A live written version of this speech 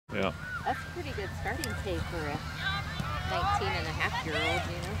Yeah. That's a pretty good starting pay for a 19-and-a-half-year-old,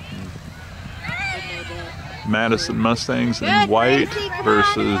 you know. Madison Mustangs in white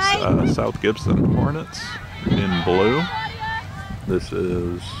versus South Gibson Hornets in blue. This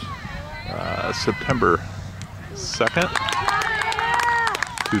is September 2nd,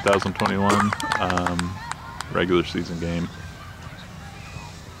 2021, regular season game.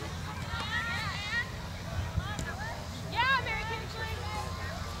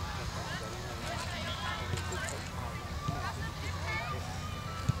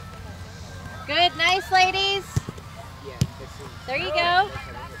 Good, nice, ladies. There you go.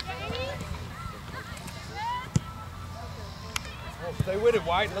 Oh, stay with it,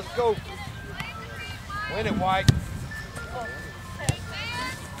 White. Let's go. Win it, White.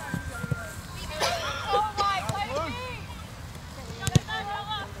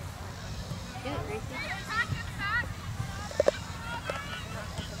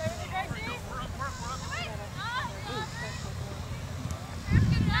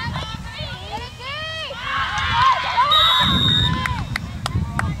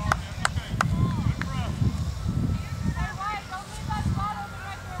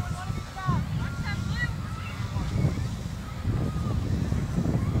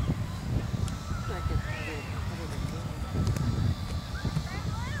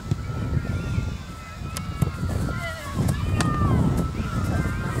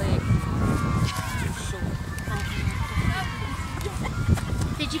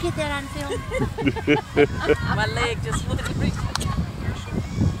 Did you get that on film? My leg just wouldn't reach.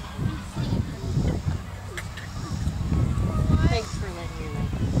 Thanks for letting me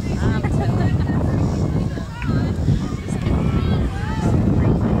know. I'm telling you.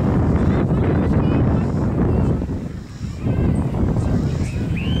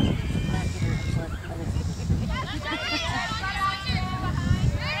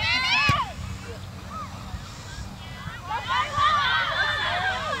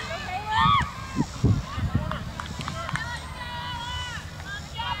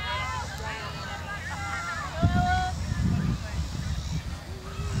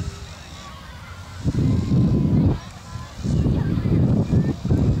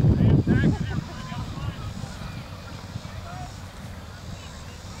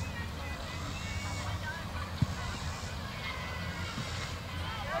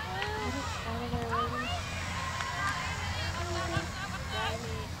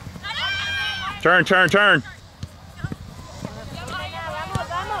 Turn, turn, turn.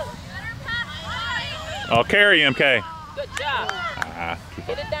 I'll carry him, Kay. Good job.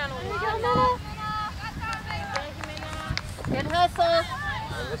 Get it down on you. Good hustle.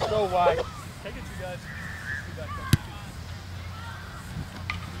 Let's go, White. Take it, you guys.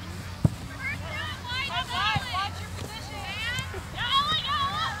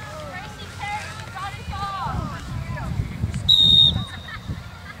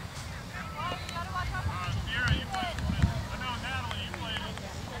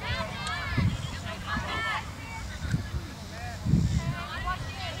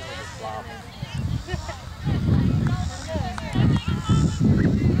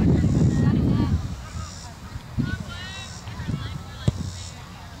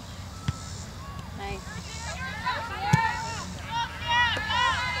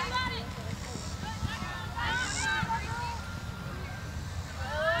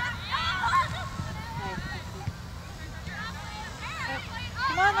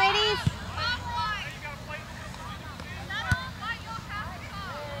 Come on, ladies.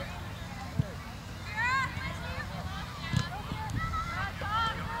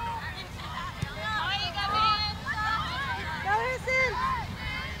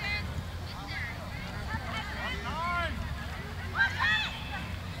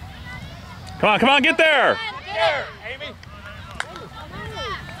 Come on, get there. Get there, Amy.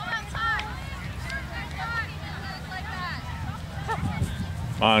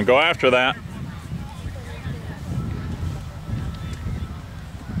 Come on, go after that.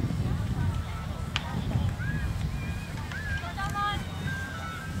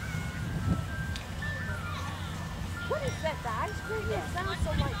 What is that, the ice cream? It sounds so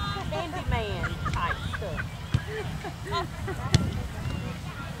like Candyman type stuff.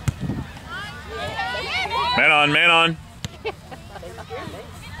 Man on, man on. You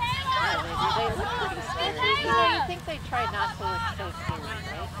know, you think they try not to look so serious,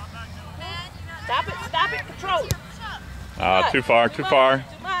 right? Stop it, control it. Too far, too far. Too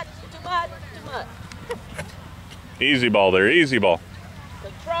much. Easy ball there, easy ball.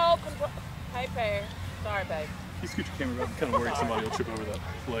 Control. Hey, Pear. Sorry, babe. You scoot your camera up. I'm kind of worried somebody will trip over that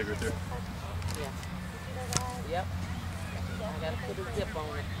leg right there. Yeah. Yep. I gotta put a zip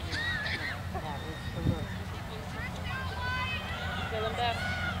on it. left.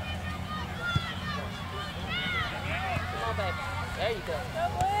 Come on, baby. There you go.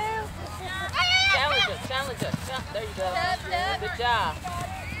 Challenge her, challenge her. There you go. Good job.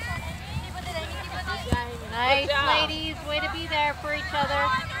 Nice, ladies. Way to be there for each other.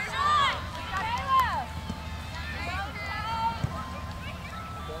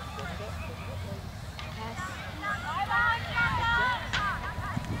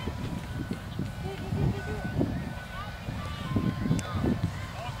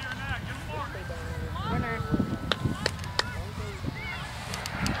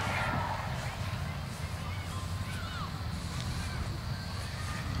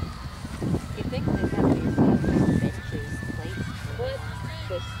 You think they have these benches, plates, but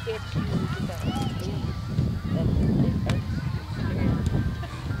the sketch you got that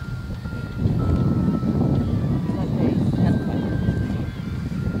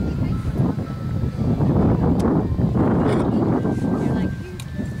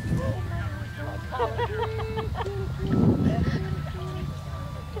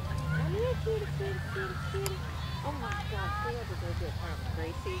oh my gosh, we had to go get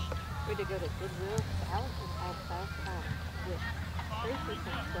Gracie. We had to go to Goodwill. Allison had fast with Gracie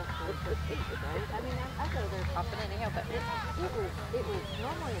some stuff for her feet, right? I mean, I go there popping anyhow, but it was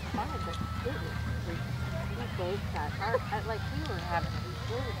normally it's fine, but it was we both got like we were having these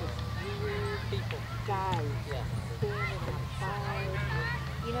weird people, guys, standing outside,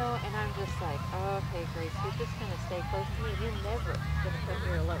 you know, and I'm just like, oh, okay, Grace, you're just gonna stay close to me. You're never gonna come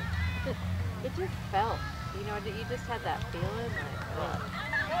here alone. It just felt, you know, you just had that feeling like, oh,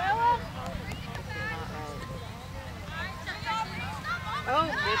 this is not right. Oh,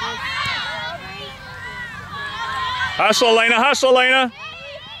 goodness. Hustle, Lena. Hustle, Lena.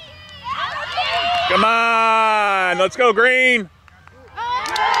 Come on. Let's go, Green.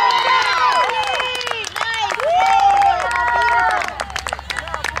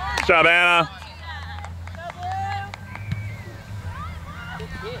 Good job, Anna.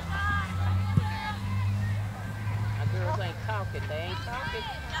 They ain't talking.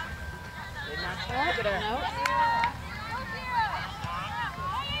 They're not talking. No.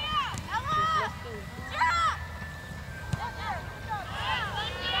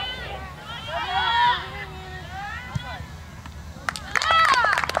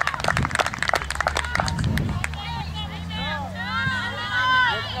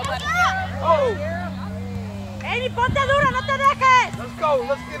 Oh! Amy, ponte duro, no te dejes. Let's go.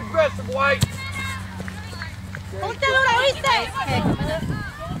 Let's get aggressive, White. Ponte duro, ¿viste?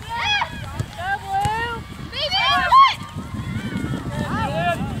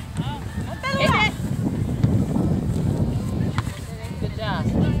 Good job.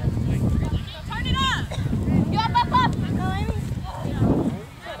 Turn it up. You up.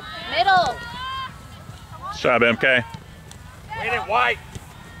 Middle. Good job, MK. Win it, White.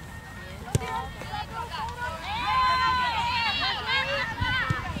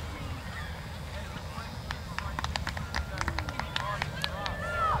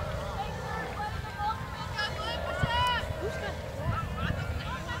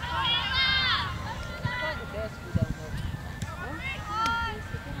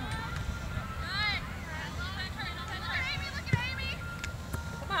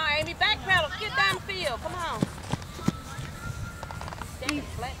 Amy, back pedal, get down the field, come on. Standing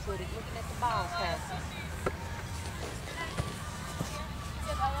flat-footed, looking at the ball passes.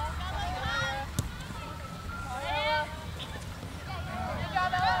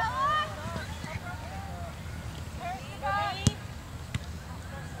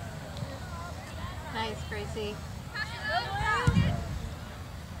 Nice, Gracie.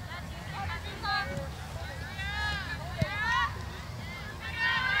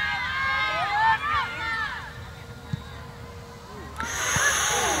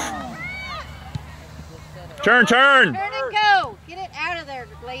 Turn. Turn and go. Get it out of there,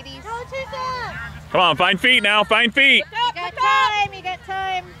 ladies. Go, Come on, find feet now. Find feet. You got time. You got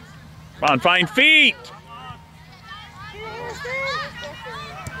time. Come on, find feet.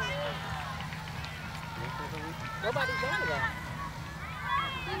 Nobody's over there.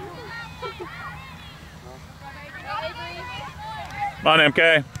 Come on,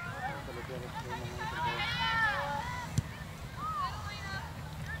 MK.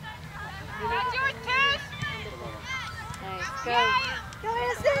 Nice. Go. Go,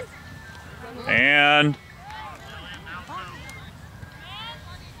 Innocent. And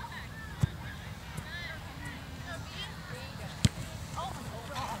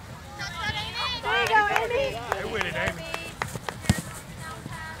There you go, Amy. They win it, Amy.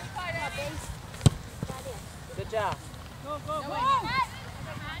 Good job. Go.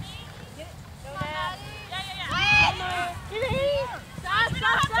 Get it.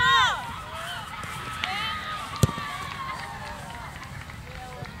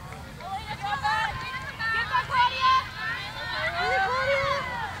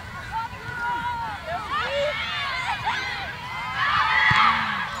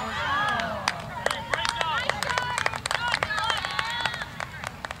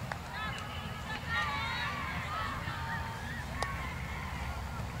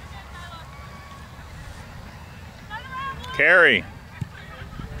 Carry.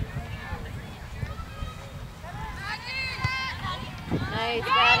 Nice,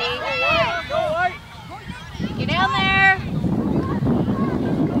 Daddy. Go, White. Get down there.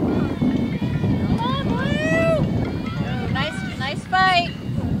 Come on, Blue. Oh, nice fight.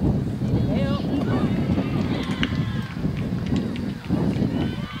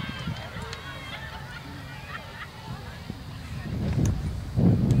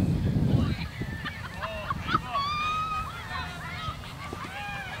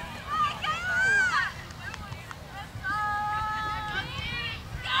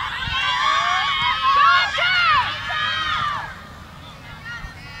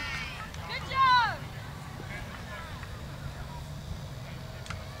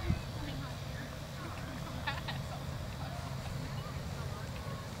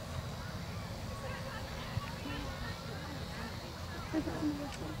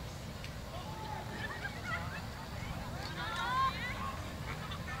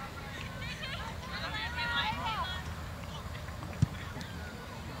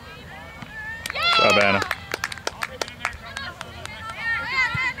 What's up, Anna?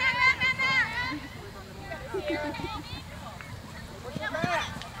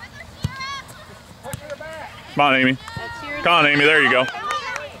 Come on, Amy. That's yours. Come on, Amy. There you go.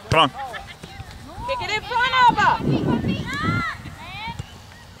 Come on. Kick it in front of her.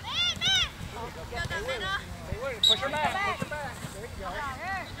 Push her back. Push her back. There you go.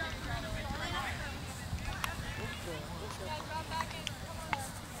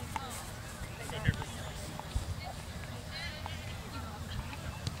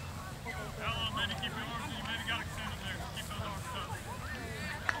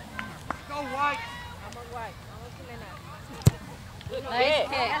 Go, White. Nice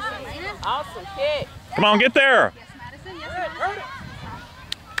kick. Awesome kick. Come on, get there. Hurt it.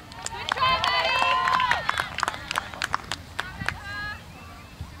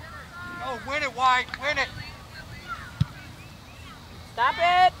 Oh, win it, White. Win it. Stop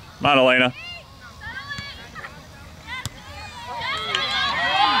it. Come on, Elena.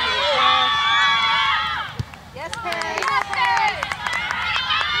 Yes, Perry.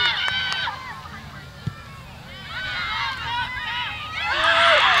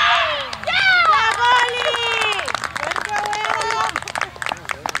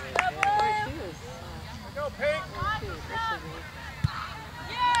 Go, Pink.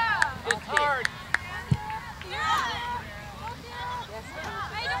 Good kick. Hard.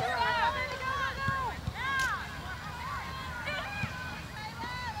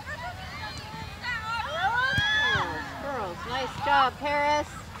 Girls, nice job, Paris.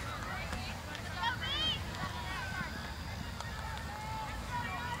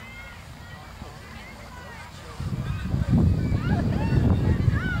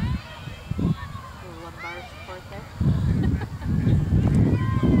 Lumbar support there.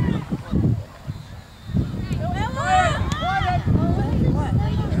 What,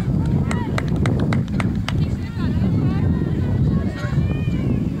 lady?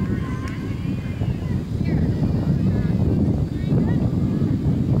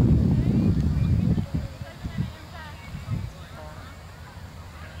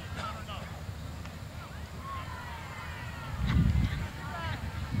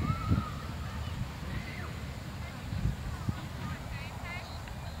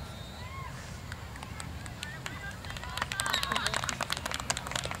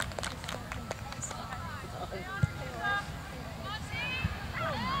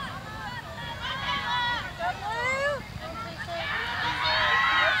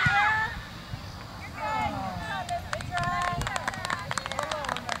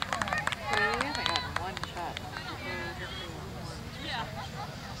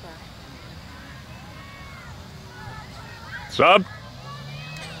 Sub.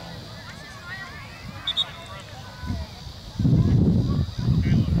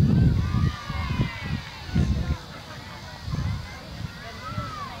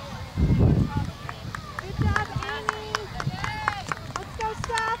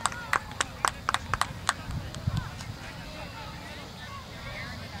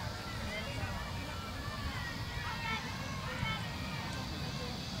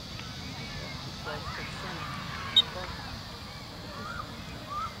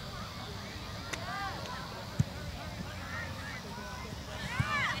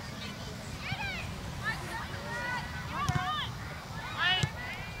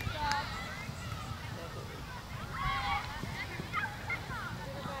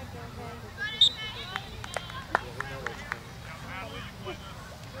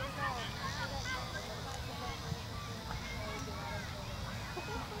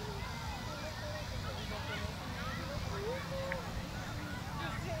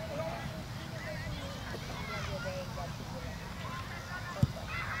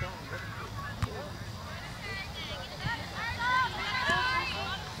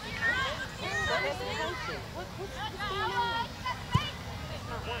 see. What's going on? It's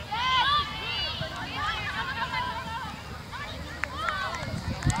not working.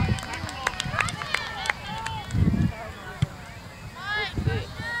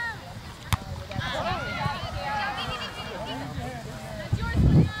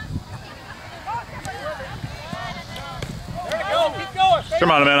 Come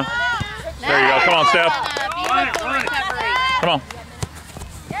on, Amanda. There you go. Come on, Steph. Beautiful recovery. Come on.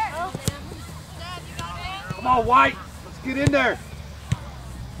 Come on, White. Let's get in there.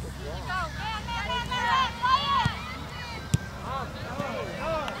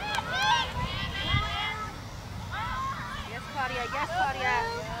 Yes, Claudia. Yes, Claudia.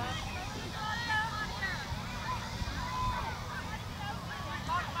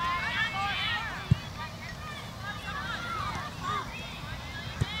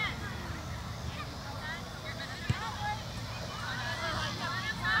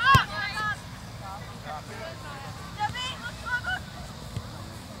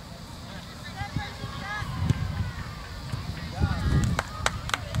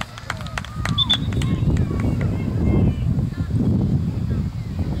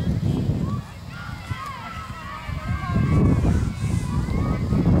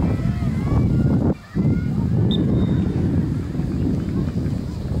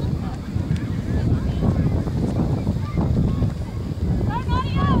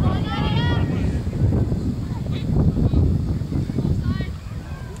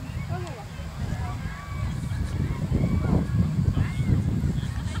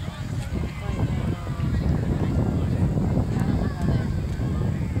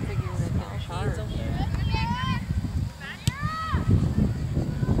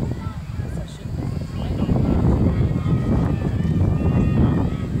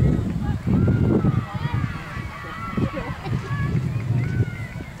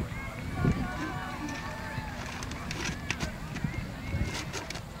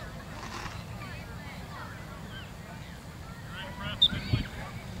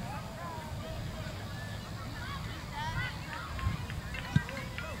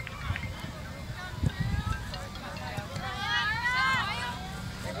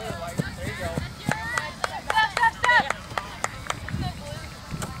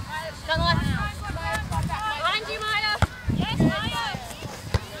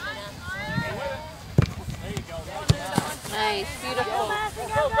 Nice, beautiful.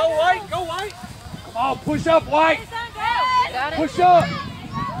 Go, White. Go, White. Come on, push up, White. Got it. Push up.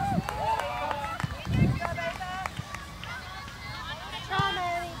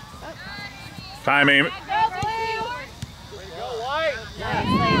 Time, Amy. Go, White. Nice,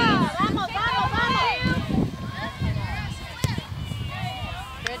 ladies.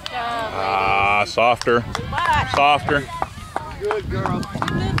 Good job, ladies. Softer. Softer. Good girl.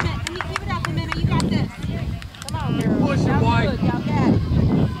 Movement. Can you keep it up a minute? You got this. Come on, girls. Push it, Y'all White. good. Y'all got it.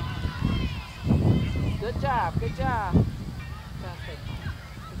 Good job. Good job.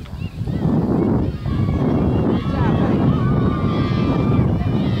 Good job, buddy.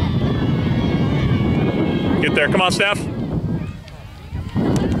 Get there. Come on, Steph. Stop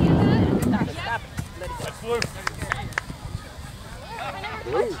it. Stop it. Let it go. That's blue.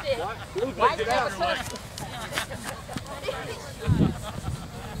 White, grab a touch.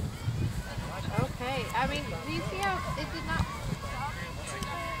 Okay, I mean, do you see how it did not?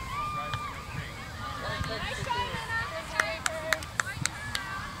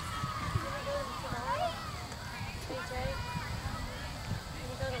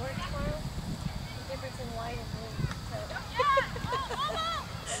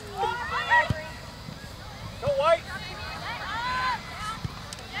 Go, White.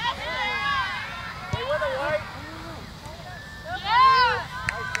 Stay with her, White.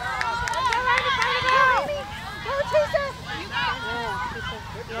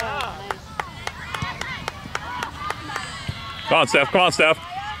 Come on, Steph. Come on, Steph.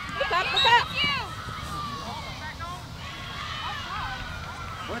 Look up, look up.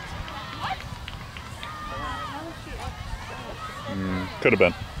 Could have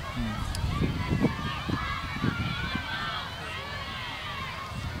been.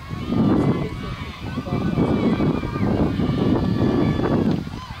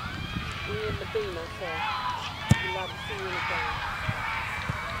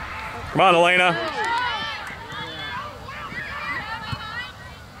 Come on, Elena.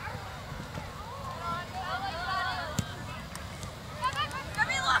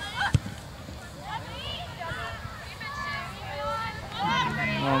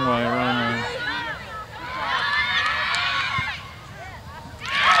 Wrong way, wrong way.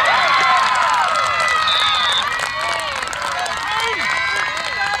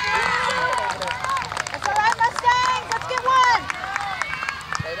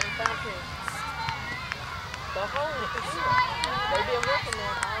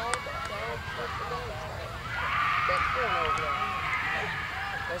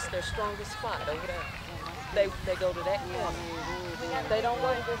 That's their strongest spot over there. They go to that corner. They don't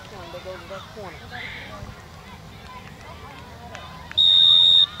go to this one. They go to that corner.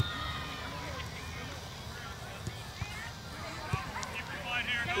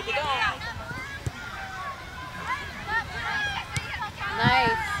 Keep it going.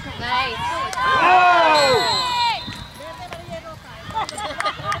 Nice, nice. Oh!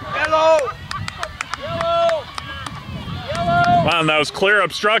 Yellow! Yellow! Yellow! Wow, that was clear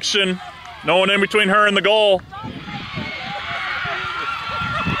obstruction. No one in between her and the goal.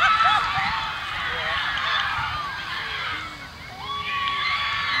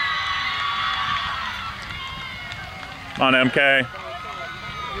 Come on, MK. Get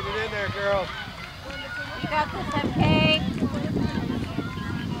it in there, girls. You got this, MK.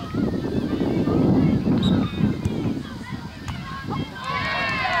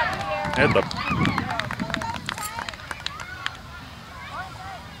 Hit the.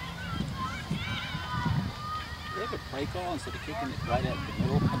 They have a play call instead of kicking it right at the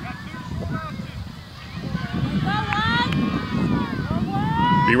middle.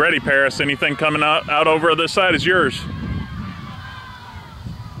 Be ready, Paris. Anything coming out over this side is yours.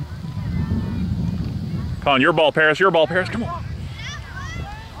 Come on, your ball, Paris. Your ball, Paris. Come on.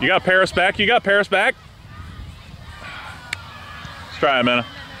 You got Paris back. You got Paris back. Let's try it, Minna.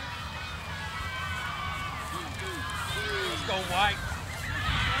 Let's go, White.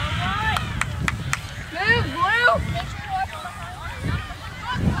 Move, Blue.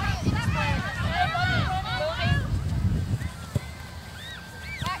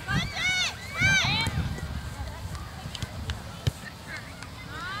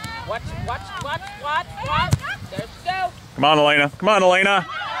 Watch. There she goes. Come on, Elena. Come on, Elena.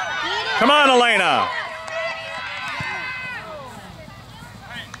 Come on, Elena.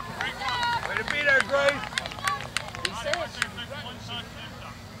 Way to be there, Grace. He said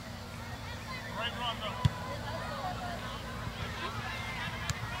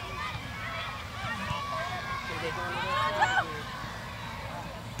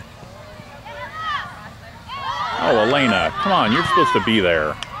Oh, Elena. Come on. You're supposed to be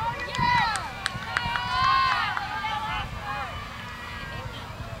there.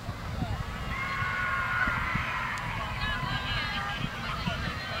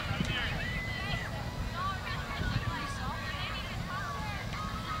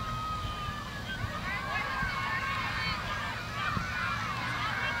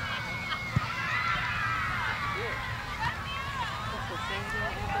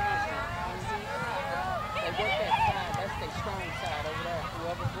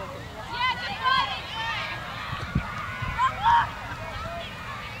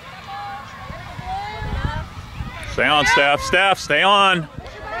 Stay on, Steph. Steph, stay on. No,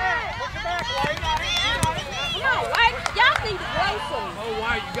 White, y'all need to play some. Oh,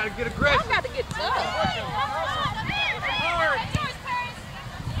 White, you got to get aggressive. Y'all got to get tough.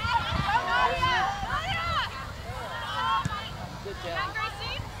 Good job.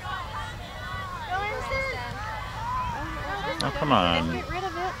 Oh, come on. Get rid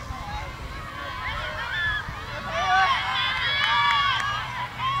of it.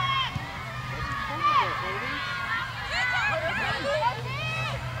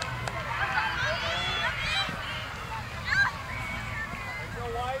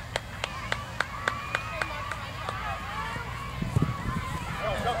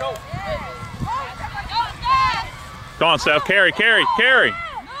 Go on, Steph. Carry.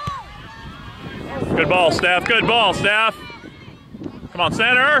 Good ball, Steph. Good ball, Steph. Come on,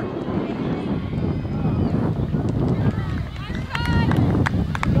 center.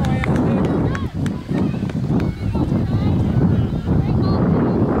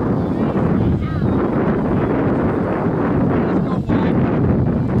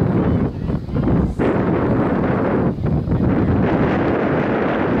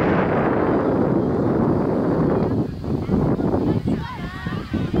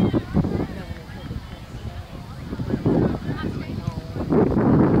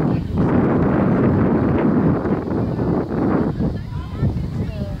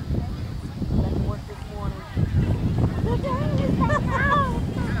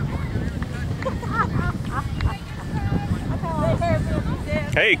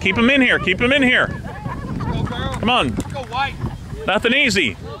 Hey, keep him in here. Keep him in here. Come on. Go, White. Nothing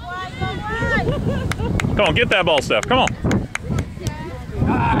easy. Come on, get that ball, Steph. Come on.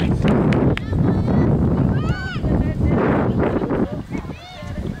 Nice.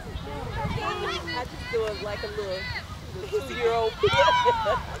 I just do it like a little 2-year-old kid.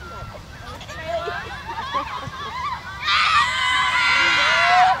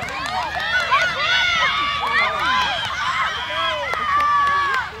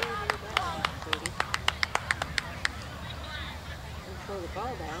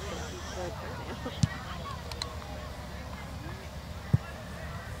 fell down, but she's good for now.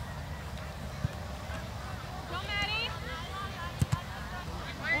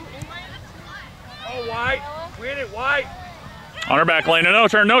 Oh, White. Win it, White. On her back, Lena. No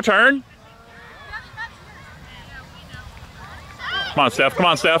turn, no turn. Come on, Steph. Come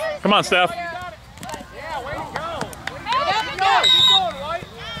on, Steph. Come on, Steph. Yeah, way to go. Keep going, White.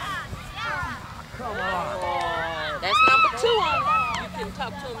 Come on. That's number 2 on it. You can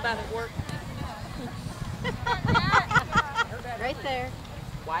talk to him about it work. Right there.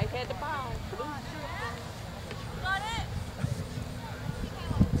 White had the ball.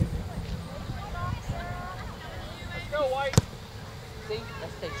 Let's go, White. See,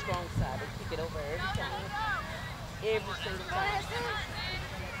 that's their strong side. They kick it over every time. Every single time.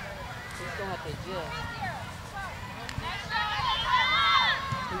 He's going to have to adjust.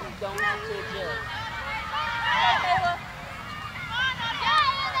 He's going to have to adjust.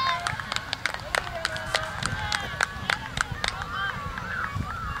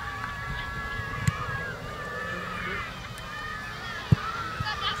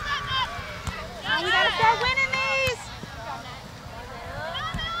 You gotta start winning these.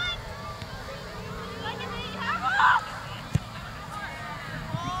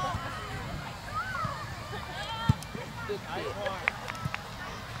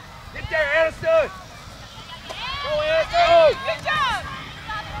 Get there, Aniston. Go, Aniston. Good job.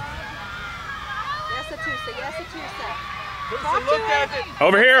 Yes, a Tusa. Yes, a Tusa. Tusa looked at it.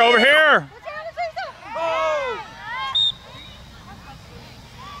 Over here, over here. Oh.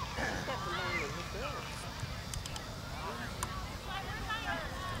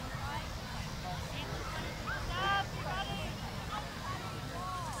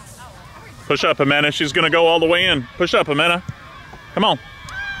 Push up, Amena. She's going to go all the way in. Push up, Amena. Come on.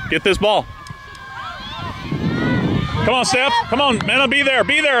 Get this ball. Come on, Steph. Come on, Amena. Be there.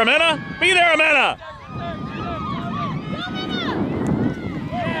 Be there, Amena. Be there, Amena.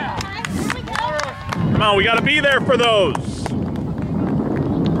 Come on, we got to be there for those.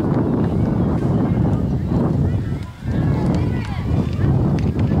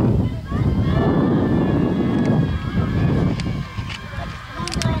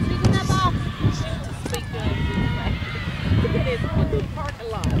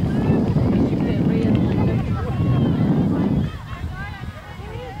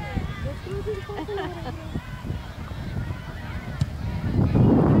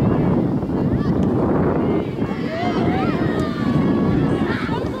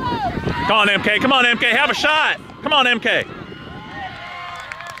 Come on, MK. Come on, MK. Have a shot. Come on, MK.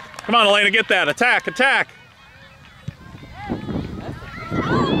 Come on, Elena. Get that. Attack. Attack.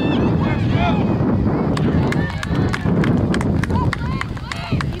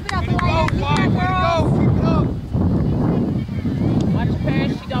 Keep it up, Elena. Keep it up, girl. Watch her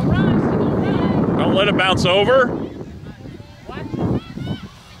parents. She gonna run. She gonna run. Don't let it bounce over. Watch.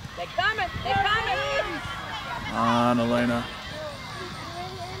 They coming. They coming. On, Elena.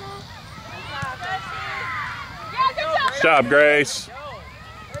 Good job, Grace.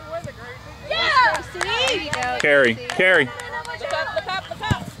 Yeah. There you go. Carry. Carry. Look up, look up, look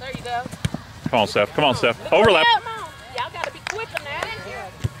up. There you go. Come on, Steph. Come on, Steph. Overlap. Come on. Y'all gotta be quicker now.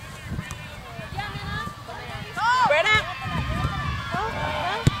 Spread out.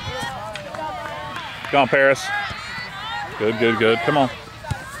 Come on, Paris. Good, good, good. Come on.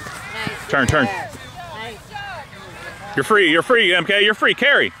 Nice. Turn, turn. Nice. You're free. You're free, MK. You're free.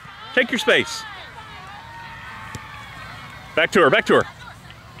 Carry. Take your space. Back to her. Back to her.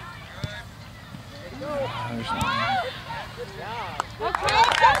 Okay,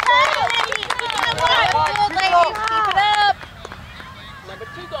 keep it up. Number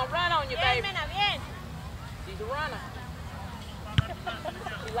 2 gonna run on you, baby. She's a runner.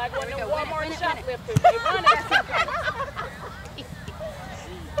 She's like one of them Walmart shoplifters. They running.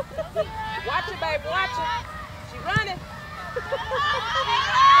 Watch it, baby. Watch it. She running.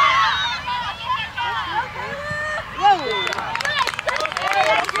 Whoa.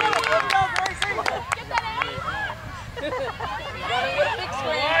 Running with a big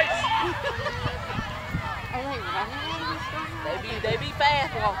screen. Are they running on this one? They be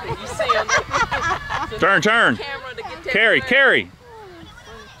fast walking. You see them. Turn, turn. Camera to get that Carry, run. carry.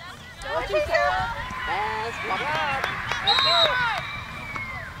 Fast walk.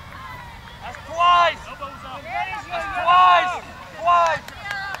 That's twice. That's twice. Twice.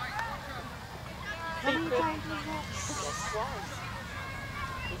 How many times is that? That's twice.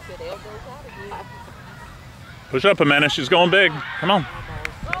 He said elbows out again. Push up, Amena. She's going big. Come on.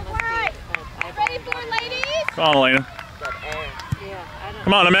 Ready for it, ladies? Come on, Elena. Yeah, I don't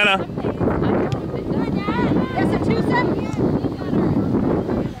Come on, Amena. That's a 2-7.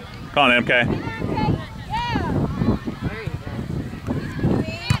 Come on, MK. There you go.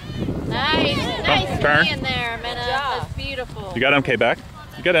 Nice. Nice turn. in there, Minna. That's beautiful. You got MK back?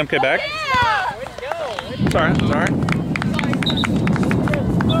 You got MK back? It's all right. It's all right.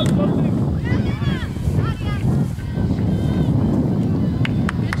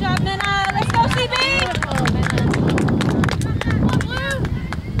 Good job, Minna. Let's go, CB.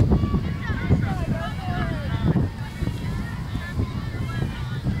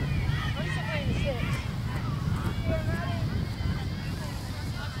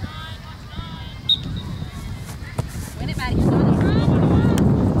 Win it, Maddie.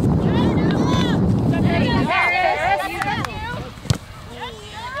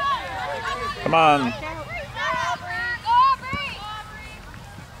 Come on.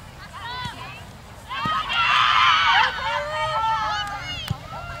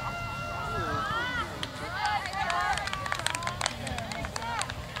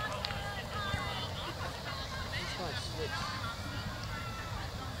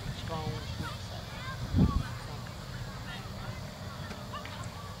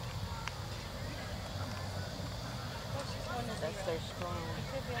 That's their strong.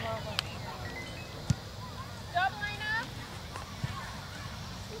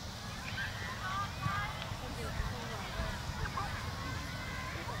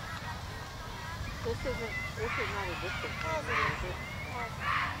 This is not a distance from me, is it?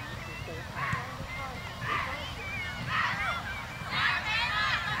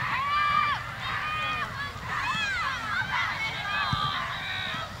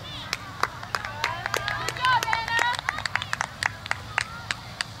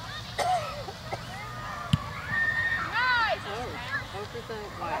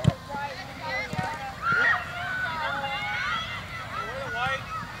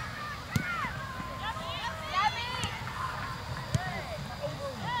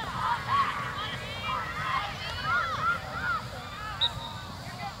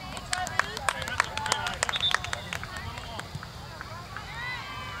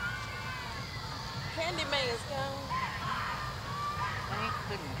 Candyman's gone. Thank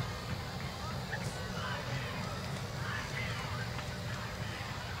goodness.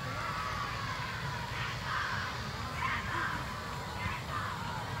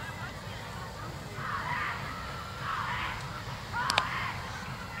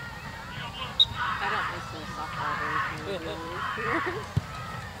 I don't listen to softball very much.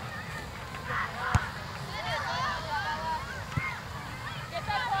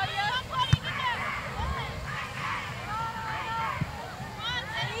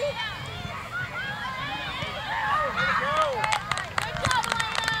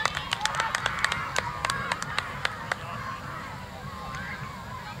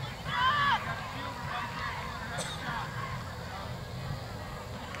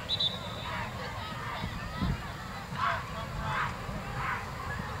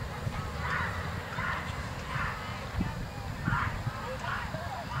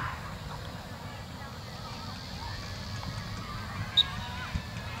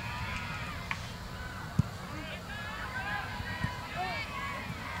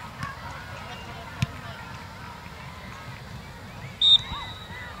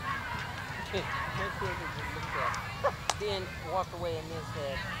 Then walk away and miss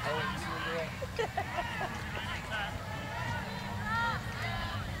that. Oh, you see that?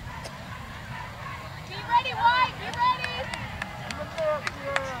 Be ready, White. Be ready.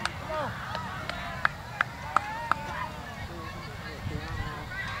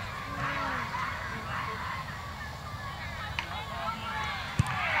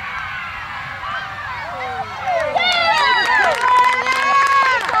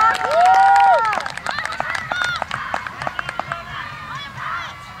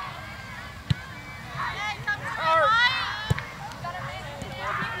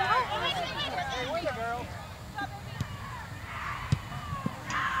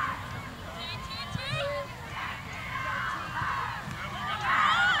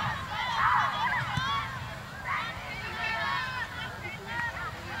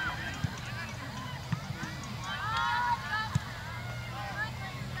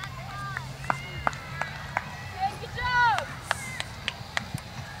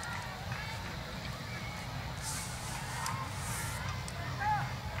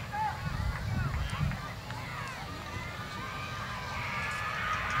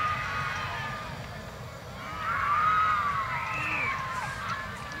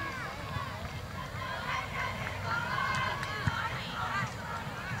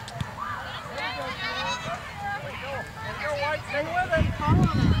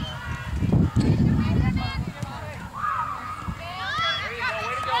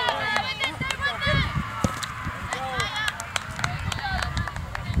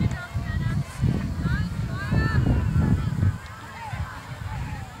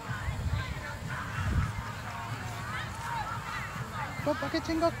 ¿Para qué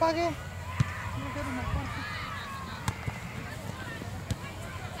chingos pague?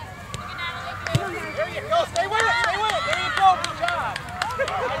 There you go. Stay with it. Stay with it. There you go. Good job.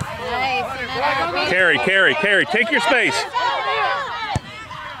 Nice. Carry, carry, carry. Take your space.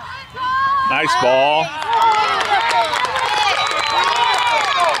 Nice ball.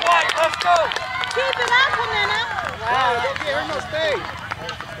 Let's go. Keep it up, Amanda. Wow, don't get her no space.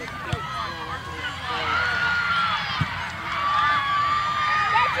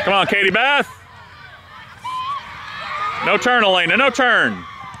 Come on, Katie Beth. No turn, Elena. No turn.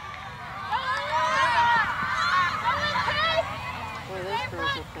 Boy, those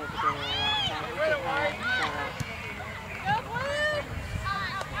girls will play together a long time.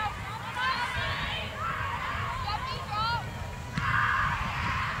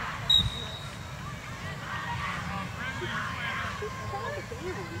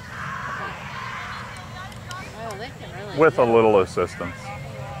 Well, they can really With a little assistance.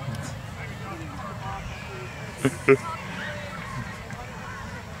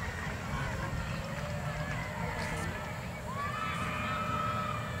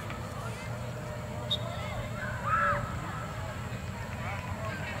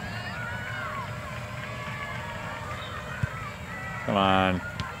 Come on.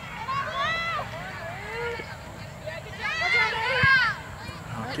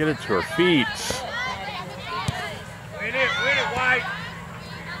 Oh, get it to her feet. Win it, White.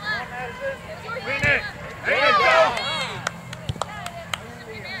 Win it. There you go.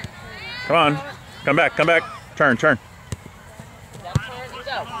 Come on. Come back, come back. Turn, turn. Go,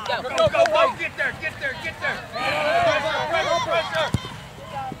 go. Get there. Pressure.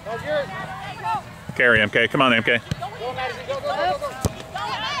 That's yours. Carry, MK. Come on, MK. Go, Madison. Go.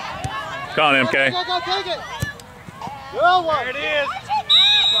 Come on, MK. Go, take it. Good one. There it is.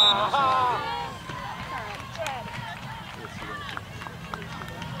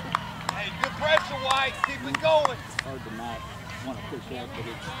 Hey, good pressure, White. Keep it going. It's hard to not want to push out, but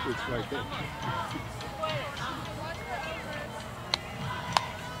it's right there.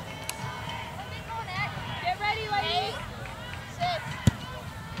 Get ready, ladies. Sit.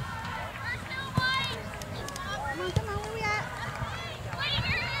 Come on, where we at?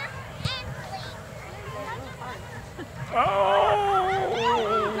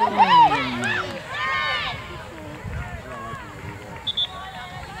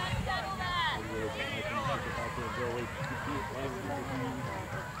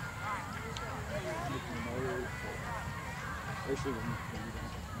 Especially when you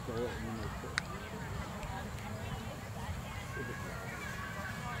go and then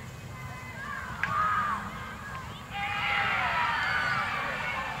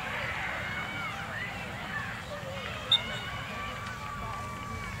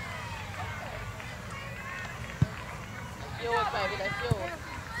Yours, baby, that's yours.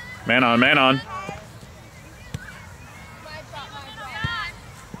 Man on, man on.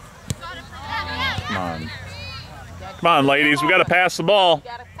 Come on. Come on, ladies. We got to pass the ball. You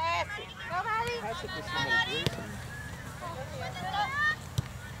gotta pass it. pass it to somebody.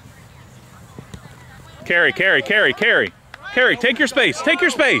 Carry, carry, carry, carry. Carry, take your space. Take your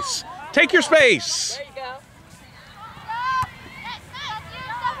space. Take your space. There you go.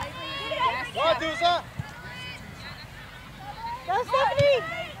 Go, Dooza. Go, Stephanie!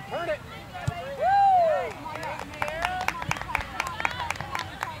 Turn it.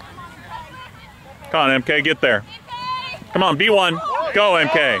 Come on, MK, get there. Come on, B1. Go,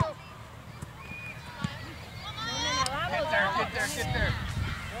 MK. Get there.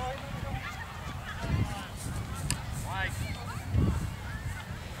 White.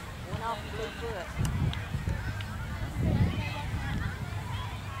 Went off the big foot.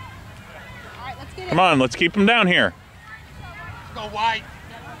 All right, let's get it. Come on, let's keep them down here. Let's go, White.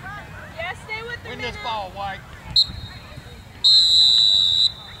 Yes, stay with the Win this ball, White.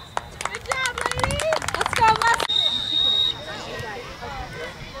 Good job, ladies. Let's go, let's.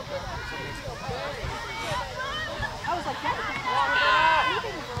 I was like,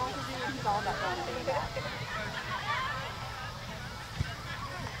 anything is wrong with you, he's all about running back.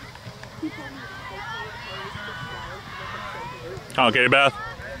 Come on, Katie Beth.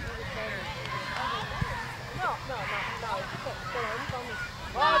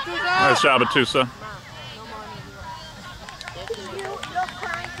 Nice job, Atusa.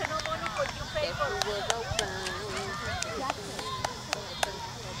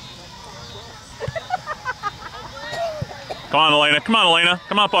 Come on, Elena. Come on, Elena.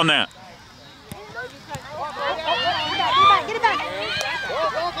 Come up on that. Get it back.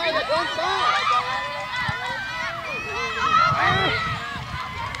 Go, Katie. Go inside.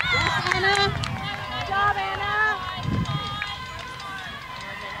 Yes, Anna. Good job, Anna.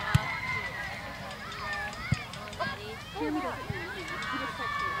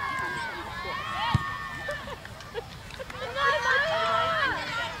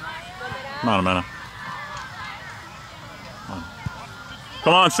 Come on, Amanda.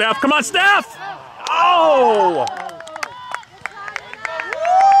 Come on, Steph. Come on, Steph! Oh!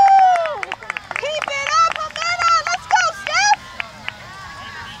 Keep it up, Amanda! Let's go, Steph!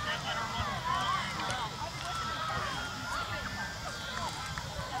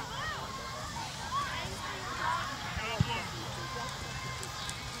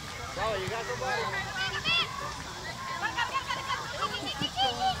 You got somebody?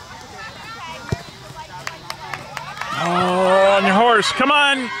 Oh, on your horse. Come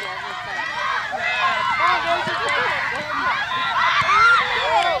on. Run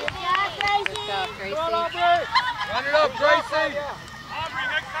it up, Gracie. Aubrey,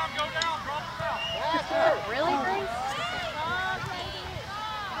 next time go down, drop it down. Really, Grace?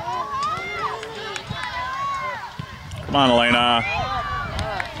 Come on, Elena.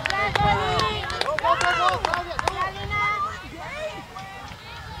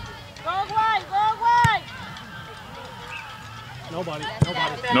 Nobody.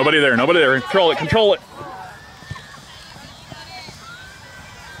 Nobody there. Nobody there. Control it. Control it.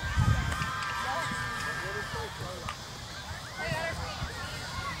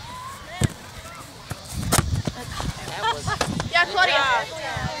 Yeah, Claudia.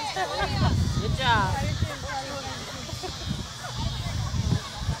 Good job.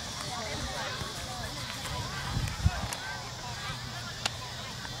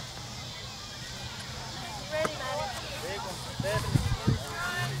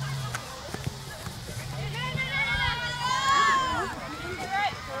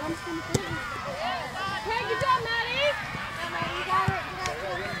 Hey, good job, Maddie. You got it.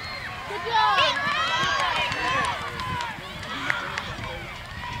 Good job.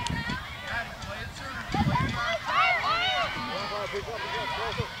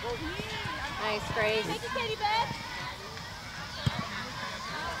 Nice, Grace. Thank you, Katie Beth.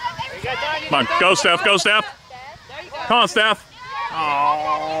 Come on. Go, Steph. Go, Steph. Come on, Steph.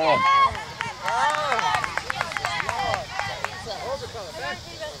 Oh.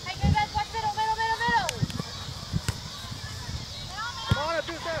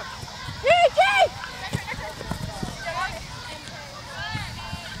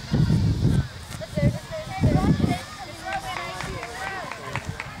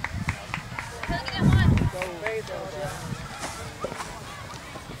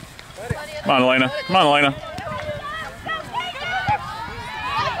 Come on, Elena. Come on, Elena.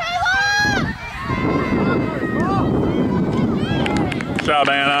 Good job,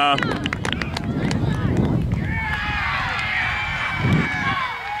 Anna.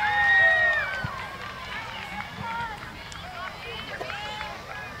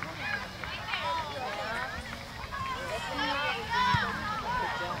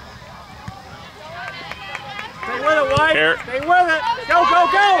 Stay with it, White. Here. Stay with it. Go, go,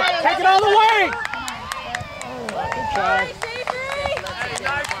 go. Take it all the way. Good try. Hey,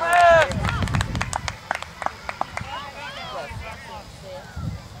 nice pass.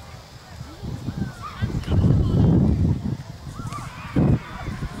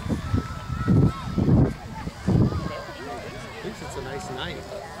 At least it's a nice night.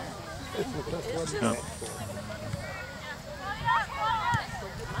 Yeah.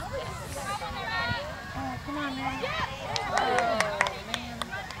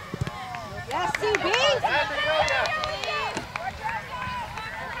 Yes, CB.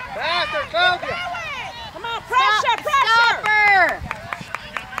 Faster, Claudia. Come on, pressure, pressure. Stop her!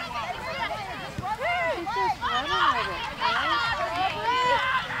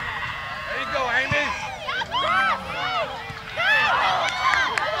 There you go, Amy.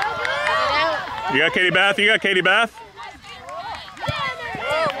 You got Katie Beth? You got Katie Beth?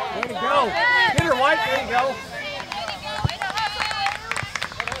 There you go. Get her, White. There you go.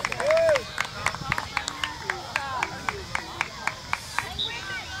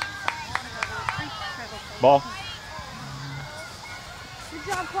 Ball. Good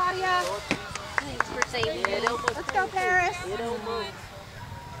job, Claudia. Thanks for saving me. Let's go, Paris. It don't move.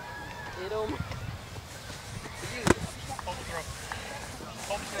 It don't move.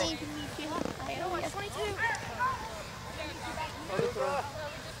 Yes, 22.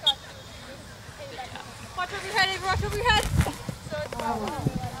 Watch over your head, Avery. Watch over your head.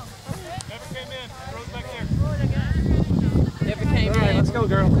 Never came in. Throws back there. Never came All right, in. let's go,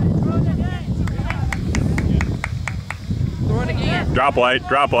 girl. Throw it again. Drop light.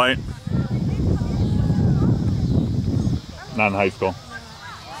 Drop light. Not in high school.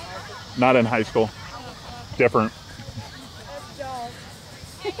 Not in high school. Different.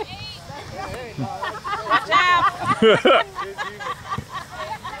 Watch out.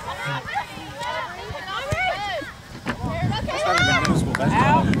 It's not even middle school.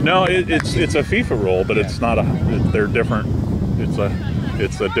 No, it's a FIFA rule, but it's not a. They're different.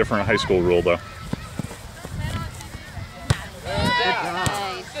 It's a different high school rule though.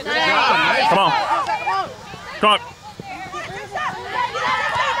 Come on. Come on.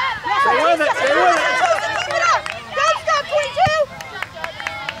 Stay with it. Stay with it. Don't stop, 22.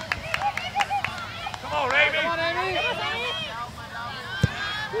 Come on, Amy.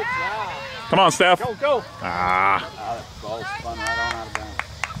 Good job. Come on, Steph. Go, go. Ah. That ball spun right on out of bounds.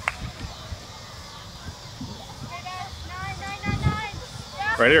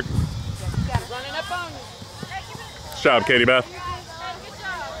 Right here. Running up on you. Good job, Katie Beth.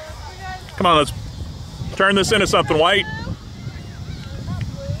 Come on, let's turn this into something, White.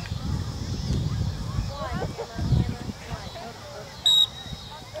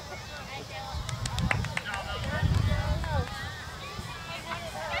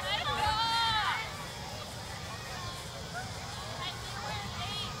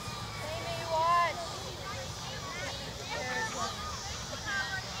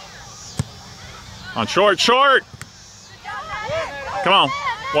 On short, short. Come on.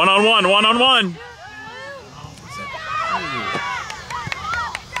 One on one, one on one.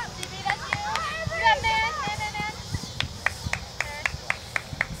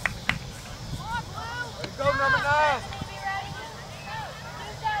 Let's go, number 9.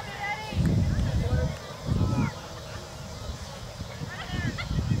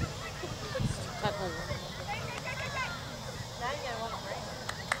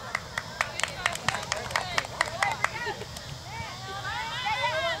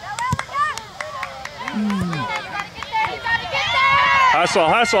 Hustle,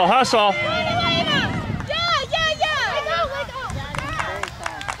 hustle, hustle. All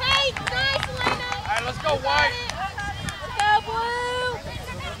right, let's go, White.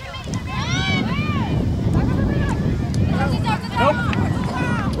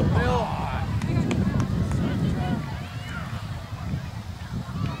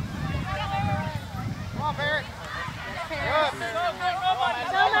 Come on, Barrett.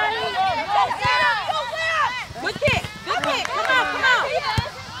 Good kick. Good kick. Come on, come on.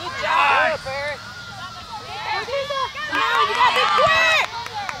 Good job, Barrett. Come on, you gotta be quick.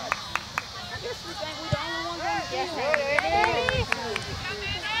 I guess we think we're the only ones on the Yes, field. sir.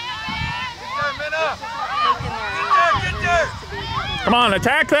 Get there, men up. Get there, get there. Come on,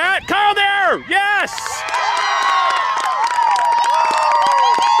 attack that. Kyle there. Yes.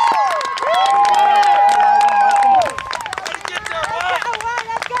 Get there, White.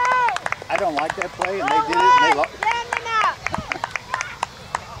 Let's go. I don't like that play, and they did it, and they lost.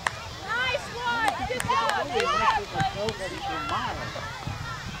 Nice one. Good job.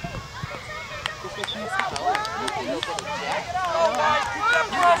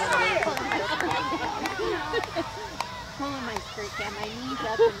 Pulling my skirt down, my knees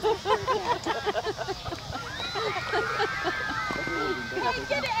up and my shirt down.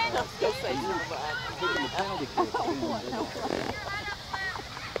 Get it in. Go say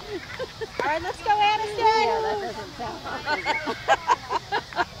All right, let's go, Addison. Yeah, that doesn't sound right.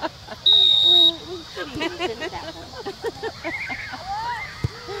 Well, we should have used that one.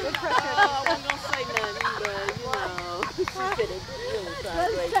 Good pressure. Oh, we don't say nothing, but you know, she did it really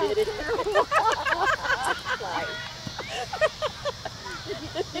sideways, did it? Like,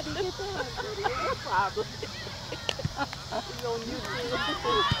 Did you get that? probably. You on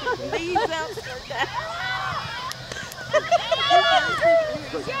YouTube. Knees out, skirt down.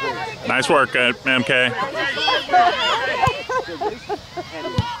 Nice work, MK.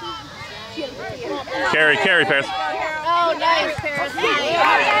 Carry, Paris. Oh, nice, Paris.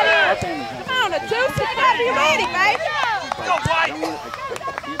 Come on, a juice. You gotta be ready, baby. Go, White.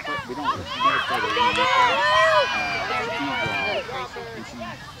 We don't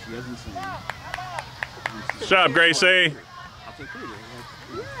she hasn't seen it. Good job, Gracie. I'll take her there.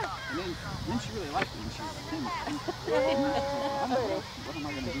 And then she really liked it when she was a kid. What am I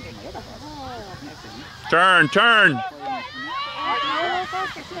going to do for my other class? Turn, turn. And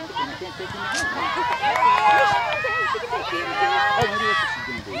I can't take him to oh,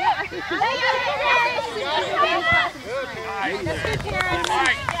 maybe that's what she's going to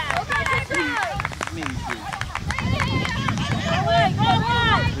do. Maybe she is.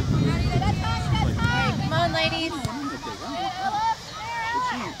 Come on, ladies.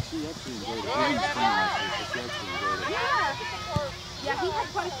 She actually enjoyed it. She didn't scream last year, but she actually enjoyed it. Yeah, he had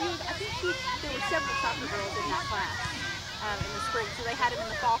quite a few. I think there were several soccer girls in that class in the spring. So they had him in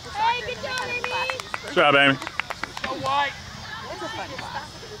the fall for soccer, and then they had him in class in the spring. Good job, Amy. Go, White. It's a fun class.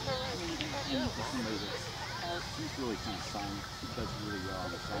 She's really kind of silent. She does really well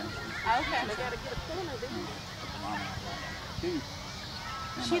on the science. Okay. They got to get a corner, didn't they? Phenomenal. Two.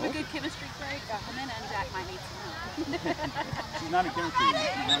 Does she have a good chemistry, Craig? Amanda and Jack might need some help. She's not in chemistry.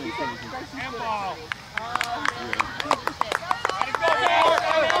 She's not in chemistry. Handball.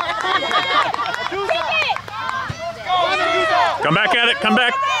 Come back at it. Come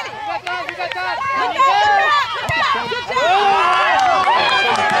back.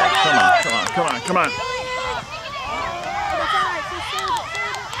 Come on.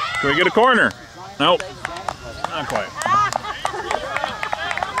 Can we get a corner? Nope. Not quite.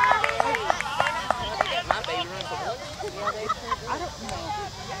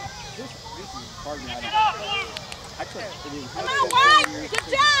 Come on, White! Good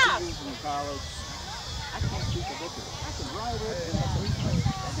job! In college, I can't speak a book. I can write it, and that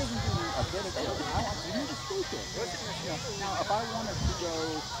doesn't do me a bit of good. You need to speak it. Now, if I wanted to go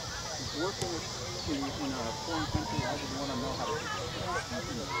work in a foreign country, I would want to know how to speak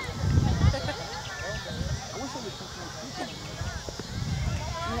it. I wish I would teach my speaking.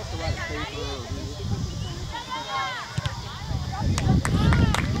 You have to write a paper or read it.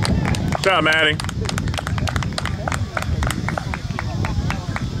 Good job, Maddie.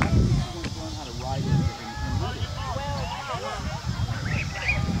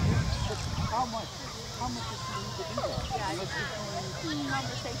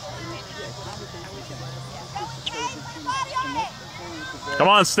 Come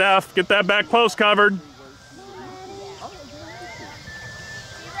on, Steph. Get that back post covered.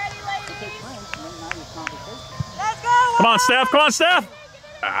 Come on, Steph. Come on, Steph.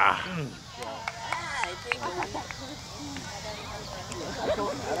 Ah.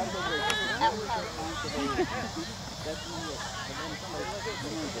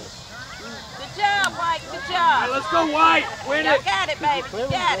 Good job, White. Good job. Let's go, White. Win You it. got it, baby. You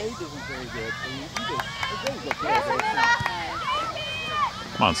got it.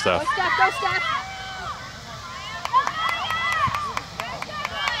 Come on, Steph. Go, Steph. Go, Steph.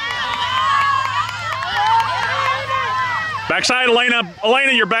 Backside, Elena.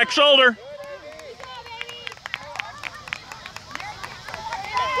 Elena, your back shoulder.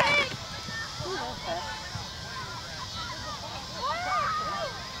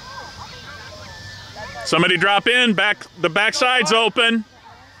 Somebody drop in. The backside's open. Is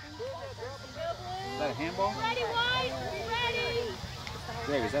that a handball? Ready, White. Ready.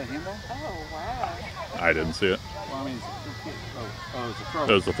 Dave, is that a handball? Oh, wow. I didn't see it. Well, I mean, it's a throw.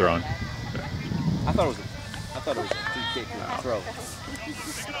 It was the throwing. I thought it was a free kick with a throw.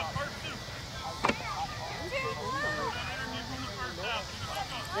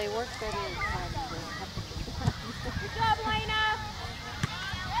 They work better in time. Good job, Lena.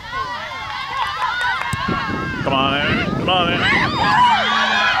 Come on, Aaron. Come on, Aaron.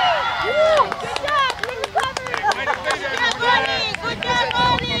 Good job. Keep covered. Good job, buddy. Good job,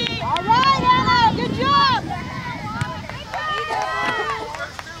 buddy. All right, Ella. Good job.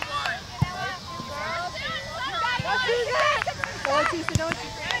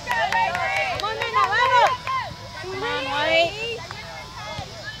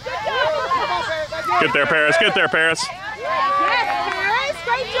 Get there, Paris. Get there, Paris. Yes, Paris.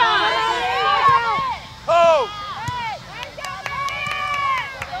 Great job. Oh!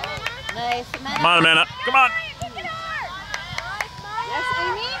 Nice. Come on, Amanda. Come on. Yes,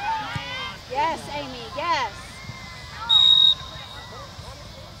 Amy. Yes, Amy. Yes.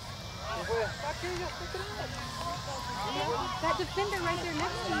 That defender right there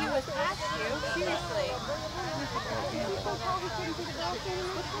next to you was past you. Seriously.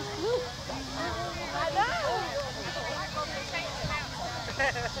 I know.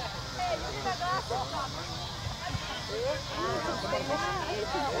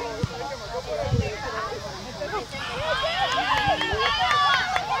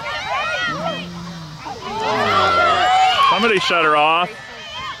 Somebody shut her off.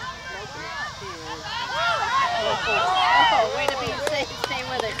 Way to be safe. Stay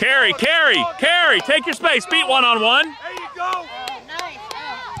with it. Carry. Take your space. Beat one-on-one. There you go. Nice.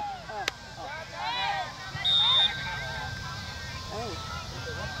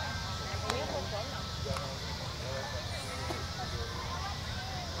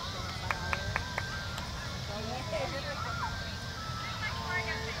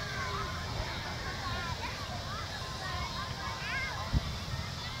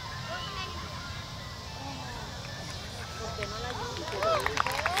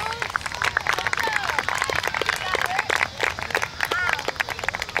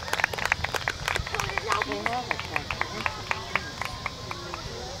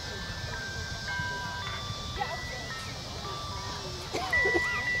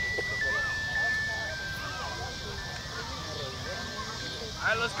 All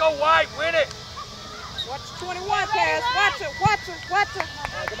right, let's go, White. Win it. Watch 21, Paris. Watch it. Watch it. Watch it.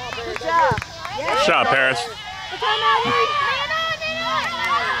 Good shot, Paris.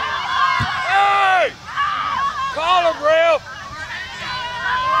 Hey! Call him, Ralph!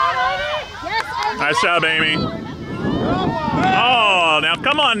 Nice job, Amy. Oh, now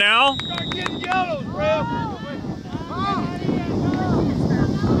come on now. Start getting yellows, Ralph!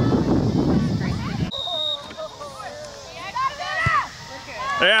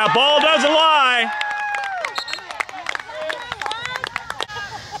 Yeah, ball doesn't lie.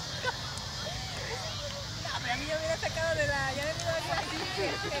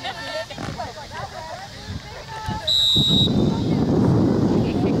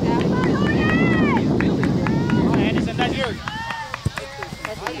 Anderson, that's yours.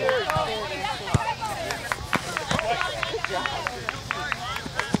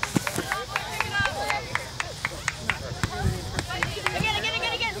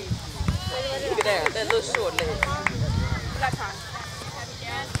 Look at that, that little short leg.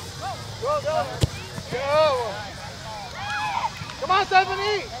 Go! Come on,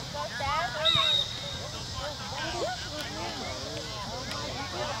 Stephanie!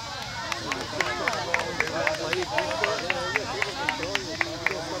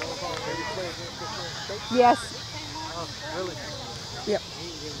 Yes. Really? Yep.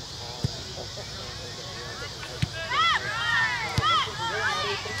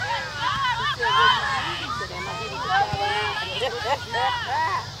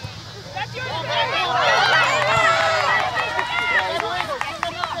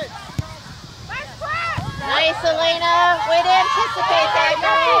 Nice, Elena. Way to anticipate that,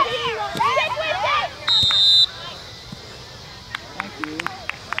 girl. Thank you.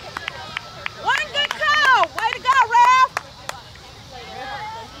 One good call. Way to go, Ralph.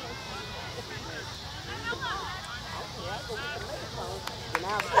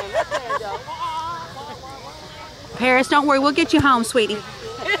 Paris, don't worry. We'll get you home, sweetie.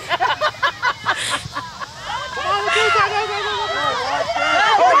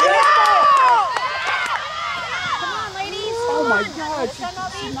 Oh my God, she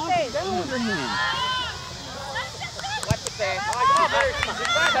knocked it down with her hand. Watch it there.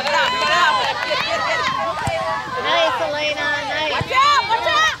 Cut it out, cut it out. Get it. Nice, Elena. Nice. Watch out, watch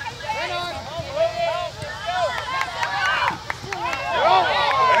out.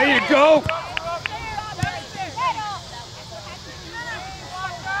 There you go!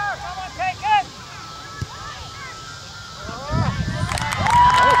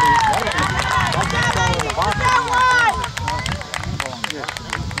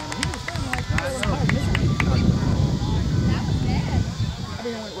 I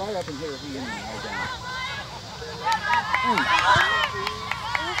mean, it went right up and hit her hand and right down.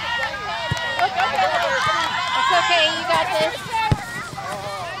 It's okay. You got this.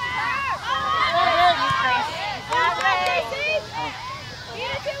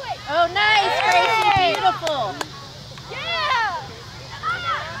 Oh, nice, Gracie. Beautiful.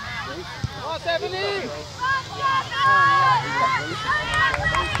 Come on, Stephanie!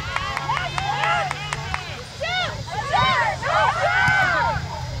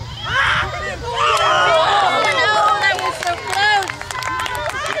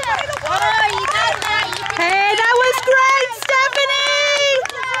 Hey, that was great, Stephanie.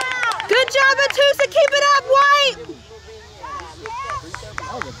 Good job, Atusa. Keep it up, White.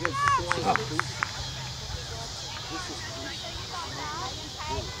 That was a good stop.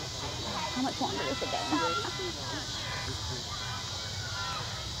 How much longer is it, Ben?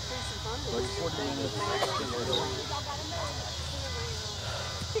 Like 40 minutes.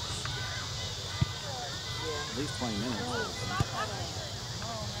 At least 20 minutes.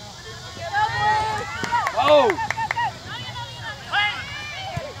 Oh!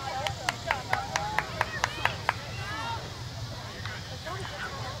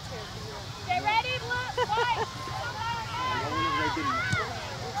 Get ready, Blue. White.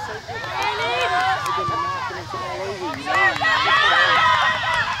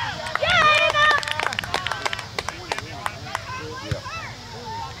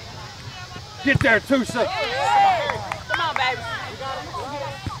 Get there, Tusa! Come on, baby.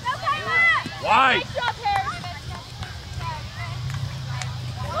 White!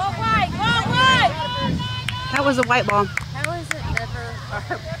 That was a white ball. How is it never our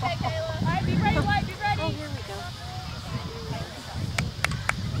ball? All right, be ready, White. Be ready. Oh, here we go.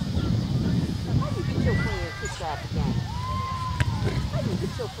 How do you get your friend kicked out the game? How do you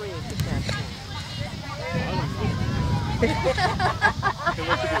get your friend kicked out the game?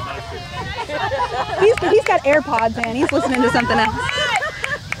 He's got AirPods in. He's listening to something else.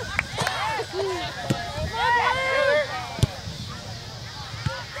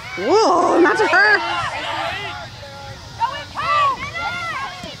 Whoa, not to her.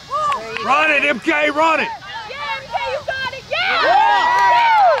 Run it, MK, run it! Yeah, MK, you got it! Yeah!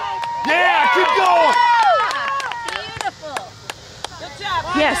 Yeah, keep going! Beautiful. Good job.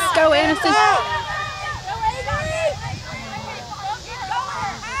 Yes, go Anderson. Go, Avery.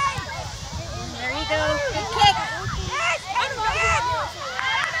 There you go. Good kick.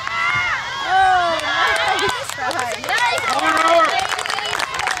 Oh, nice try. Nice try.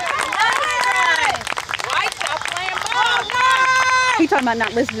 Right, y'all playing ball. He talking about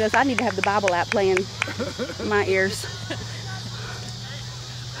not listening to us. I need to have the Bible app playing in my ears.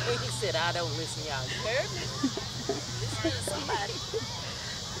 He said, I don't listen, y'all. You heard me? Listen to somebody.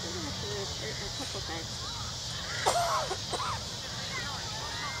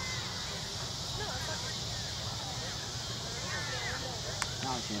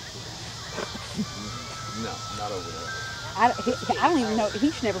 No, not over there. I don't even know.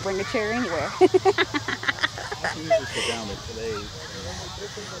 He should never bring a chair anywhere. I can usually sit down there today.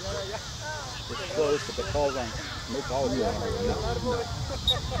 It's close, but the calls on no calls on. No.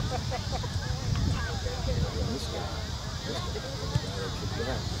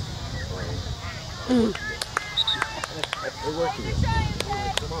 They're working it.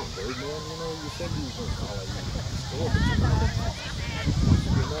 Come on, Dave, man. You know, you said you was going to call it.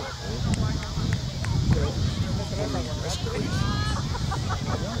 That's crazy.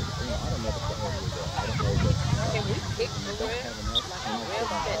 Can we kick the red?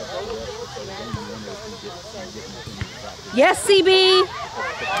 Yes, CB.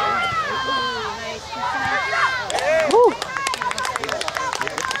 Woo.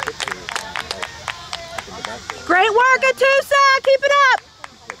 Great work, Atusa. Keep it up.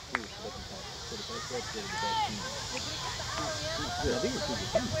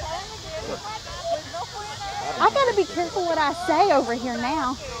 I gotta be careful what I say over here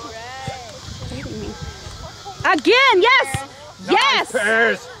now. Again, yes, yes.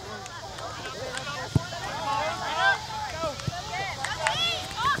 Paris.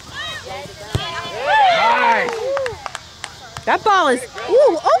 Nice. That ball is.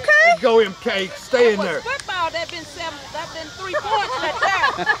 Ooh, okay. Go MK, stay in there. Football, that been 3 points right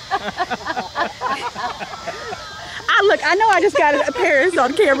there. I know I just got a Paris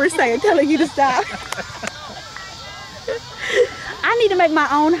on camera telling you to stop. I need to make my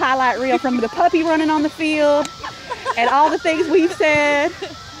own highlight reel from the puppy running on the field and all the things we've said.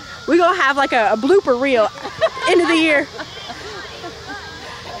 We're going to have like a blooper reel end of the year.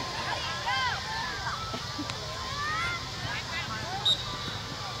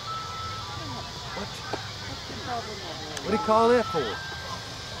 What do you call that for?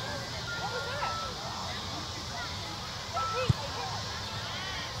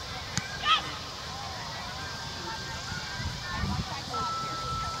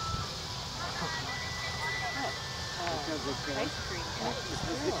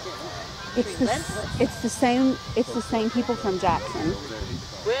 It's the same people from Jackson.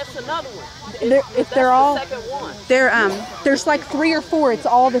 Where's another one? There's like 3 or 4. It's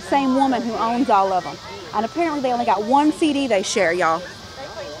all the same woman who owns all of them. And apparently they only got 1 CD they share, y'all.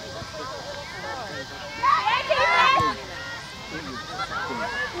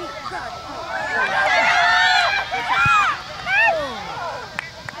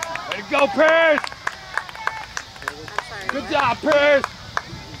 Way to go, Paris! Good job, Paris!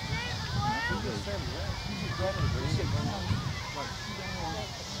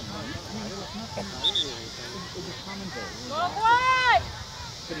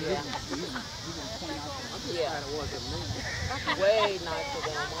 Yeah. Way nicer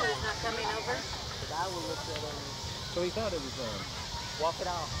than mine. Not coming over? Because I would look at him. So he thought it was Walk it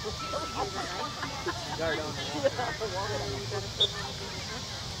off. guard on.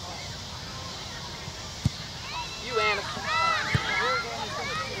 You Anderson.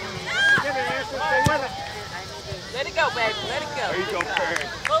 Let it go, baby. Let it go. There you go, Paris.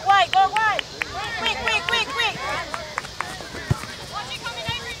 Go wide, go wide. Quick, quick, quick, quick.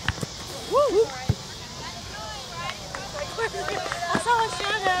 Woo! That's all I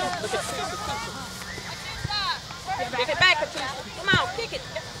should have. Kick it back, Atusa. Come on, kick it.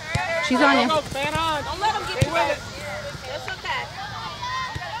 She's on you. Don't let them get you back. That's okay.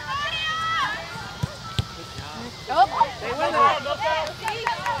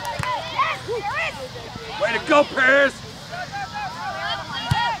 Way to go, Paris!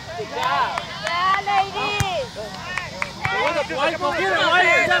 Good job. Yeah, ladies.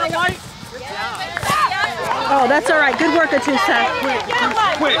 Oh, that's all right. Good work, Atusa.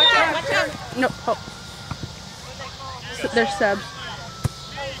 Quick! No, oh. They're subs.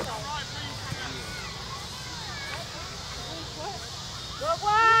 Go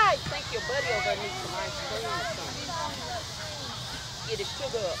wide. I think your buddy over there needs some ice cream or something. get his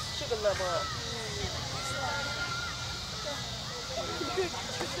sugar level up.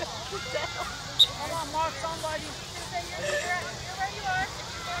 Come on, Mark, somebody.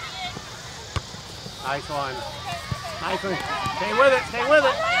 Nice one. Nice one. Stay with it. Stay with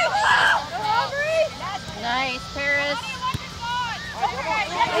it. Nice, Paris.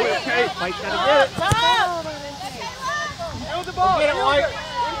 Okay, White's got to get it. Throw the ball. Get it, White.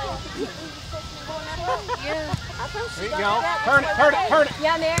 There you go. Turn it, turn it, turn it.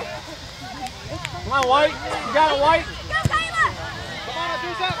 Yeah, there. Come on, White. You got it, White. Come on, do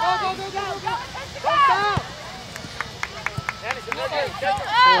that. Go, go, go, go, go. Go down. Anderson, look at it.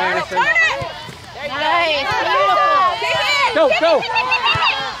 Anderson. Nice, beautiful. Go, go.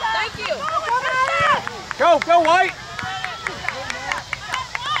 Thank you. Go, go, White.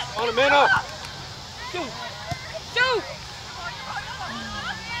 On a minute. Shoot. Shoot.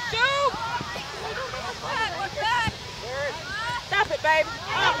 Shoot. Stop it, baby.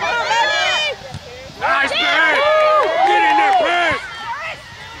 Come on, baby. Nice, man. Get in there, man.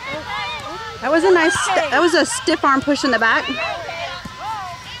 That was a nice, that was a stiff arm push in the back.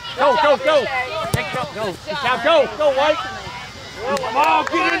 Go, go, go. Go, go, go, go, White. Come on,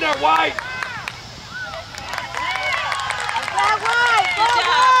 get in there, White. Good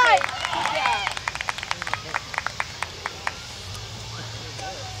job.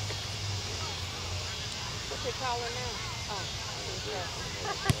 What's your collar now? Oh,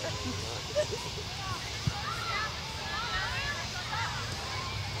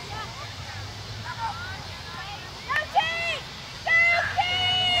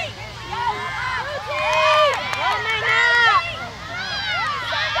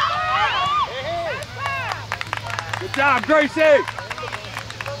 Good job, Gracie.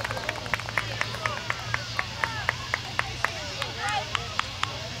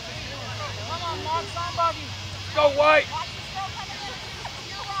 Come on, Mark, somebody. Go, White.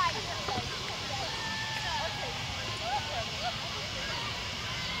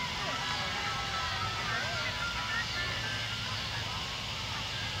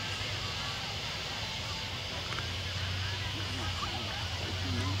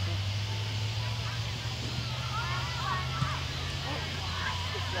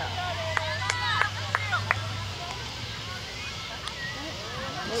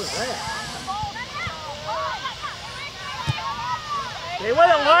 Stay with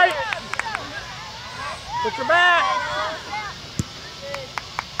it, White. Put your back.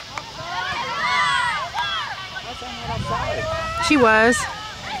 She was.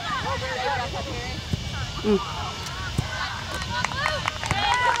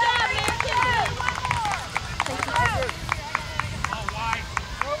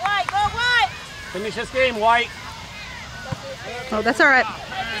 Finish this game, White. Oh, that's all right.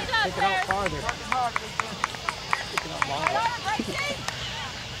 Take it out farther. Take it out longer.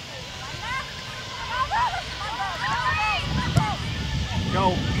 Go.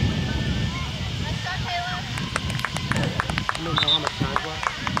 You don't know how much time's left?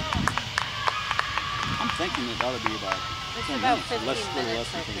 I'm thinking it ought to be about 10 about minutes. 15 Less than minutes,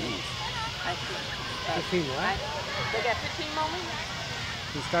 I 10 think. minutes. I think. 15 what? They got 15 more minutes?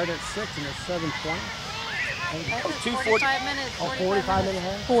 We start at 6 and it's 7:20. That's 2:40. 45 minutes. Oh, 45 and a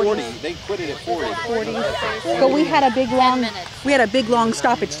half? 40. They quit it at 40. 40. But we had a big long,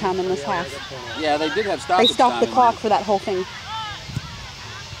 stoppage time in this half. Yeah, they did have They stoppage stopped the time. clock for that whole thing.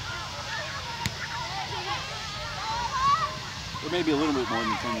 It may be a little bit more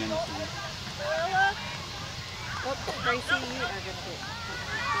than 10 minutes. Gracie, you are going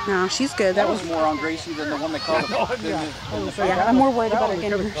to No, she's good. That was more on Gracie than the one that called it. Yeah, I'm more worried about her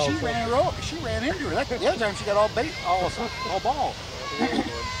getting her. She ran her over. She ran into her. The other time she got all ball.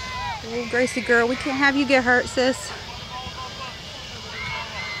 Oh, Gracie girl, we can't have you get hurt, sis.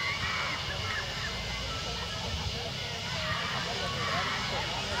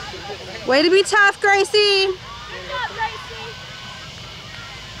 Way to be tough, Gracie.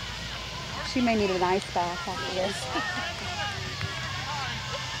 She may need an ice bath after this.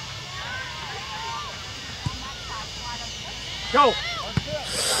 Go.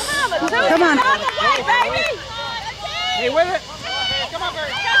 Come on. Hey, with it. Come on,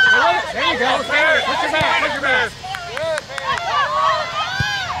 Barry. Hey, with it. There you go. There. Put your back. Put your back.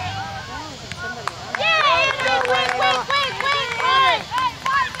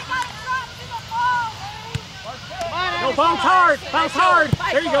 Go, bounce hard. Bounce hard.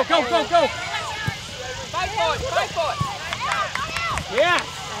 There you go. Go, go, go. Fight for it. Fight for it. Yeah.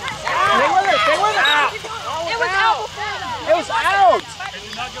 Stay with it. Stay with it. It was out before. It was out. It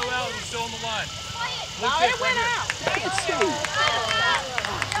did not go out. It was still on the line. No, it went out. Can't see. You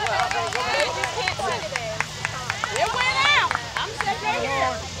just can't see it. It went out. I'm saying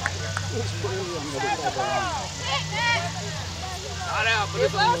Not out, but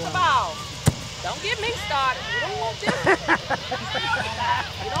It's the ball. Don't get me started. You don't want this.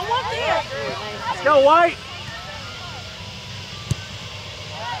 You don't want this. Let's go, White.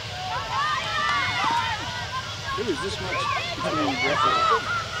 There was this much between referees.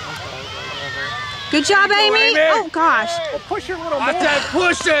 Good job, Amy. Oh, gosh. Well, push her a little more. I said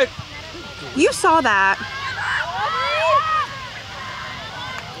push it. You saw that.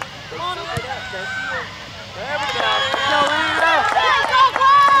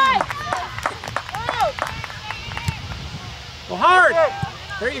 Go hard.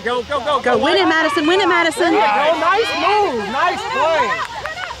 There you go. Go, go, Go. Win it, Madison. Win it, Madison. There you go. Nice move. Nice play.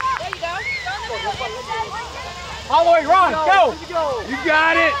 All the way, Ron. Go. You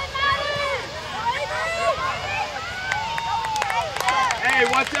got it. Hey,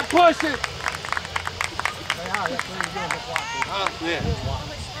 watch that push it.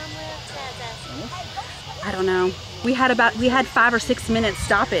 I don't know. We had 5 or 6 minutes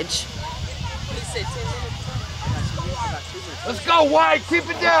stoppage. Let's go, White. Keep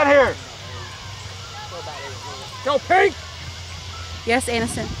it down here. Go, Pink. Yes,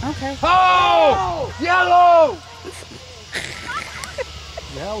 Anderson. Okay. Oh! Yellow!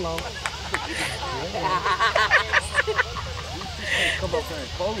 Hello. Come up there and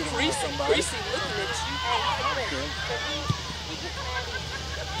close it on somebody. Greasy looking at you.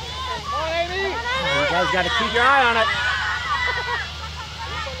 You guys got to keep your eye on it.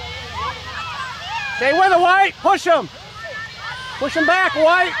 Stay with it, White. Push him. Push him back,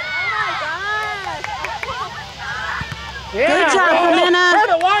 White. Yeah. Good job, Jimena. Turn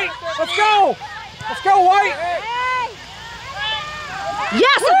it, White. Let's go. Let's go, White.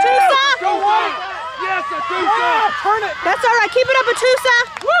 Yes, Atusa. Go, White. Yes, Atusa. Oh, turn it. That's all right. Keep it up, Atusa.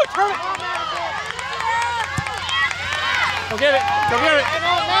 Woo, turn it. Go get it. Go get it.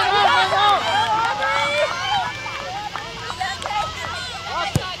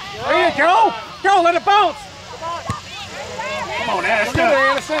 There you go. Go, let it bounce. Come on, Aniston. Get it,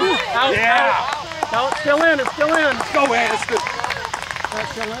 Anderson. Out, Yeah. out. No, it's still in. It's still in. Let's go, Aniston.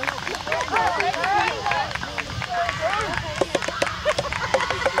 That's still in.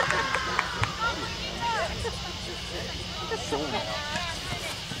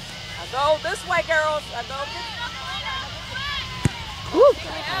 I go this way, girls. I go this way. Woo.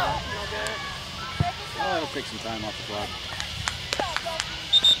 Oh, it'll take some time off the clock.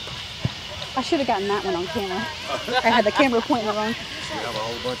 I should have gotten that one on camera. I had the camera pointing wrong. We have a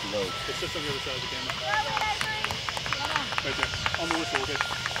whole bunch of those. It's just on the other side of the camera. Right there. On the whistle, okay.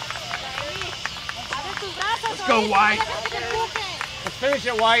 Let's go, White. Let's finish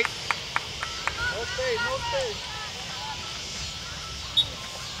it, White. No space, no space.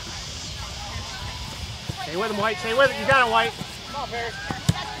 Stay with him, White. Stay with it. You got it, White.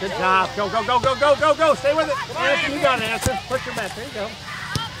 Good job. Go, go, go, go, go, go, go. Stay with it. Anderson, you got it, Anderson. Push your back. There you go.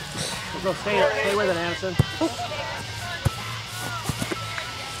 Go, stay with it, Anderson.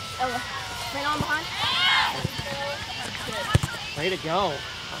 Right on behind. Way to go.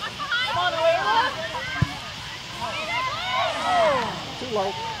 Too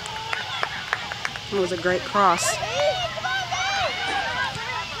low. It was a great cross.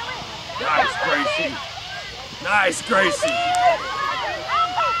 Nice, Gracie. Nice, Gracie.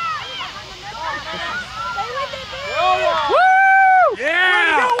 Woo!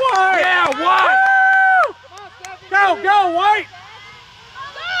 Yeah! Go, White! Yeah, White! Go, go, White!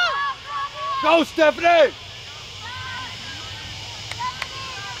 Go, Stephanie!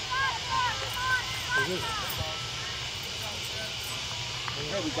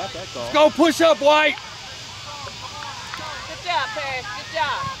 Hey, we got that call. Go push up, White! Good job, Paris. Good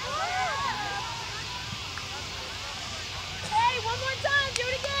job. Hey, one more time. Do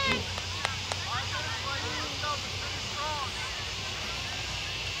it again.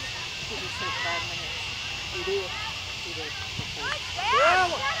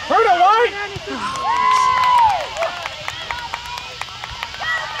 Turn it, White!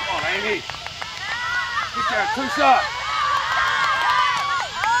 Come on, Amy. Get there, push up.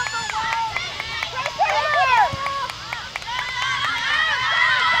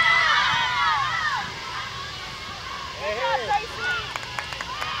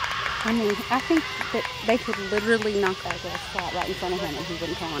 I mean, I think that they could literally knock that girl's flat right in front of him and he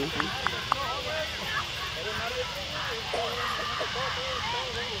wouldn't call anything.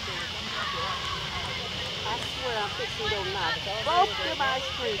 I swear I'm fixing to knock both them ice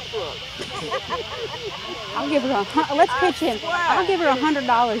cream trucks. I'll give her let's pitch him. I'll give her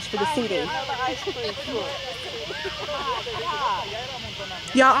 $100 for the CD. Another ice cream truck.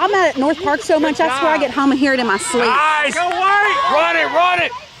 Y'all, I'm at North Park so much, I swear I get home and hear it in my sleep. Nice. Go, White. Run it, run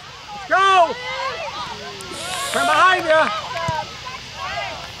it. Let's go. From behind you.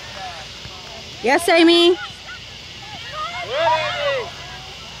 Yes, Amy.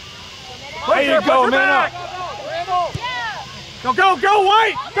 There you go, man. Go, go, go,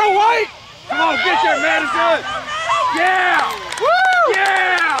 White. Go, White. Come on, get there, Madison. Yeah. Woo.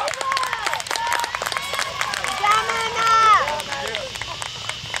 Yeah.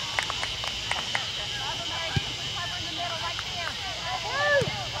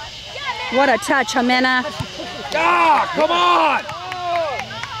 What a touch, Jimena. Ah, come on.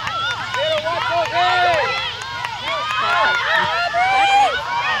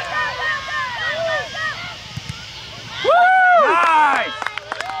 Woo! Nice.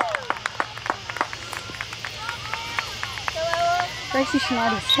 Gracie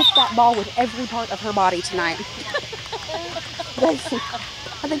Schneider's hit that ball with every part of her body tonight. Gracie,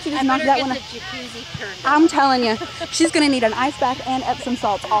 I think she just knocked that one. I'm telling you, she's going to need an ice bath and Epsom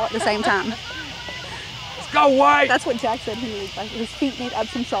salts all at the same time. Let's go, White. That's what Jack said he needs. Like, his feet need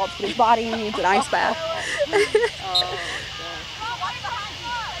Epsom salts, but his body needs an ice bath.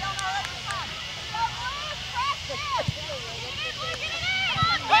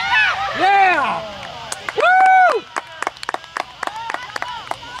 Yeah! Woo!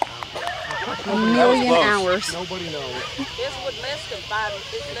 A million hours. Nobody knows. It's with less than 5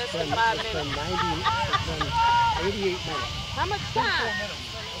 minutes. 88 minutes. How much time?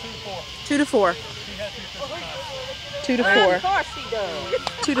 2 to 4. 2 to 4. Of course he does.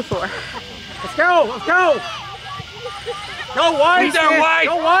 2 to 4. Let's go! Let's go! Go, White! Get there, White!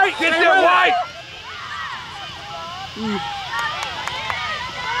 Go, White! Get there, White!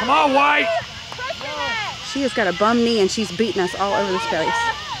 Come on, White! She has got a bum knee and she's beating us all over this place.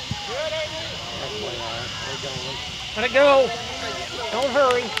 Let it go. Don't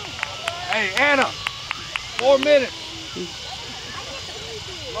hurry. Hey, Anna. 4 minutes.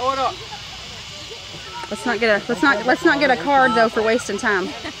 Blow it up. Let's not get a card though for wasting time.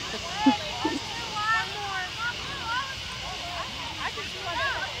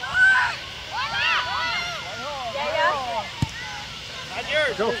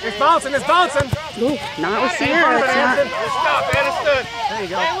 Go. It's bouncing, it's bouncing. Ooh, not with Sierra. It's not. Stop, Aniston. There you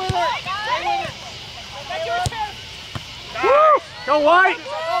go. Woo! Go, White.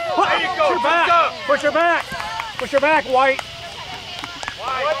 There you go. Push her back. Push her back, White.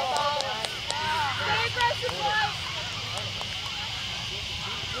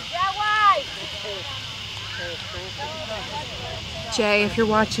 Jay, if you're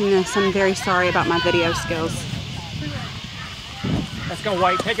watching this, I'm very sorry about my video skills. Let's go,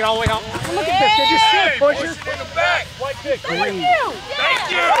 White. Take it all the way out. Look at this. Did you see it, Pusher? In the back. White pick. Thank you.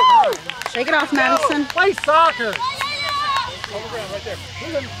 Shake it off, Madison. Play soccer. Right there.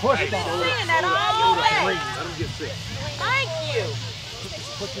 Push ball. Thank you.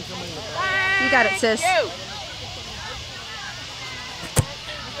 You got it, sis.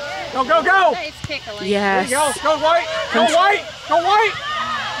 Go, go, go. Yes. There you go. Go, White. Go, White. Go, White.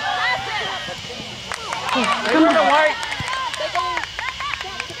 Come on. Go, White.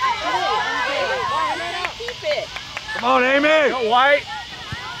 Keep it. Come on, Amy. Go, White.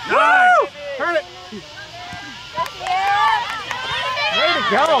 Nice. Turn it. Way to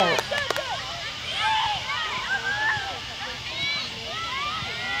go.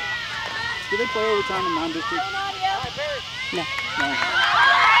 Do they play overtime in non-district? No.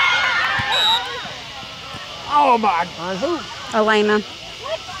 Oh, my. On who? Elena.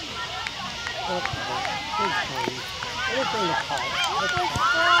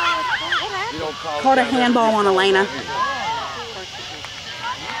 Called a handball on Elena.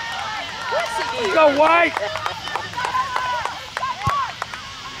 Go, White.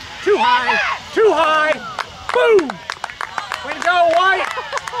 Too high. Too high. Boom. Way to go, White.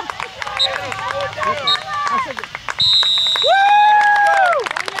 Woo!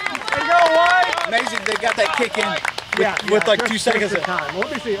 Way to go, White. Amazing they got that kick in with like 2 seconds of time. Well,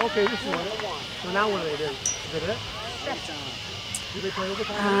 let me see. Okay, this is what it was. So now what do they do? Is it? Do they play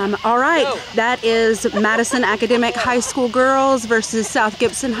overtime? All right, that is Madison Academic High School girls versus South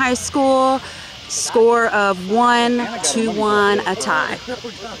Gibson High School. Score of 1-1, a tie.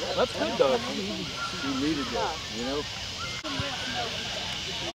 That's good though. She needed that, you know.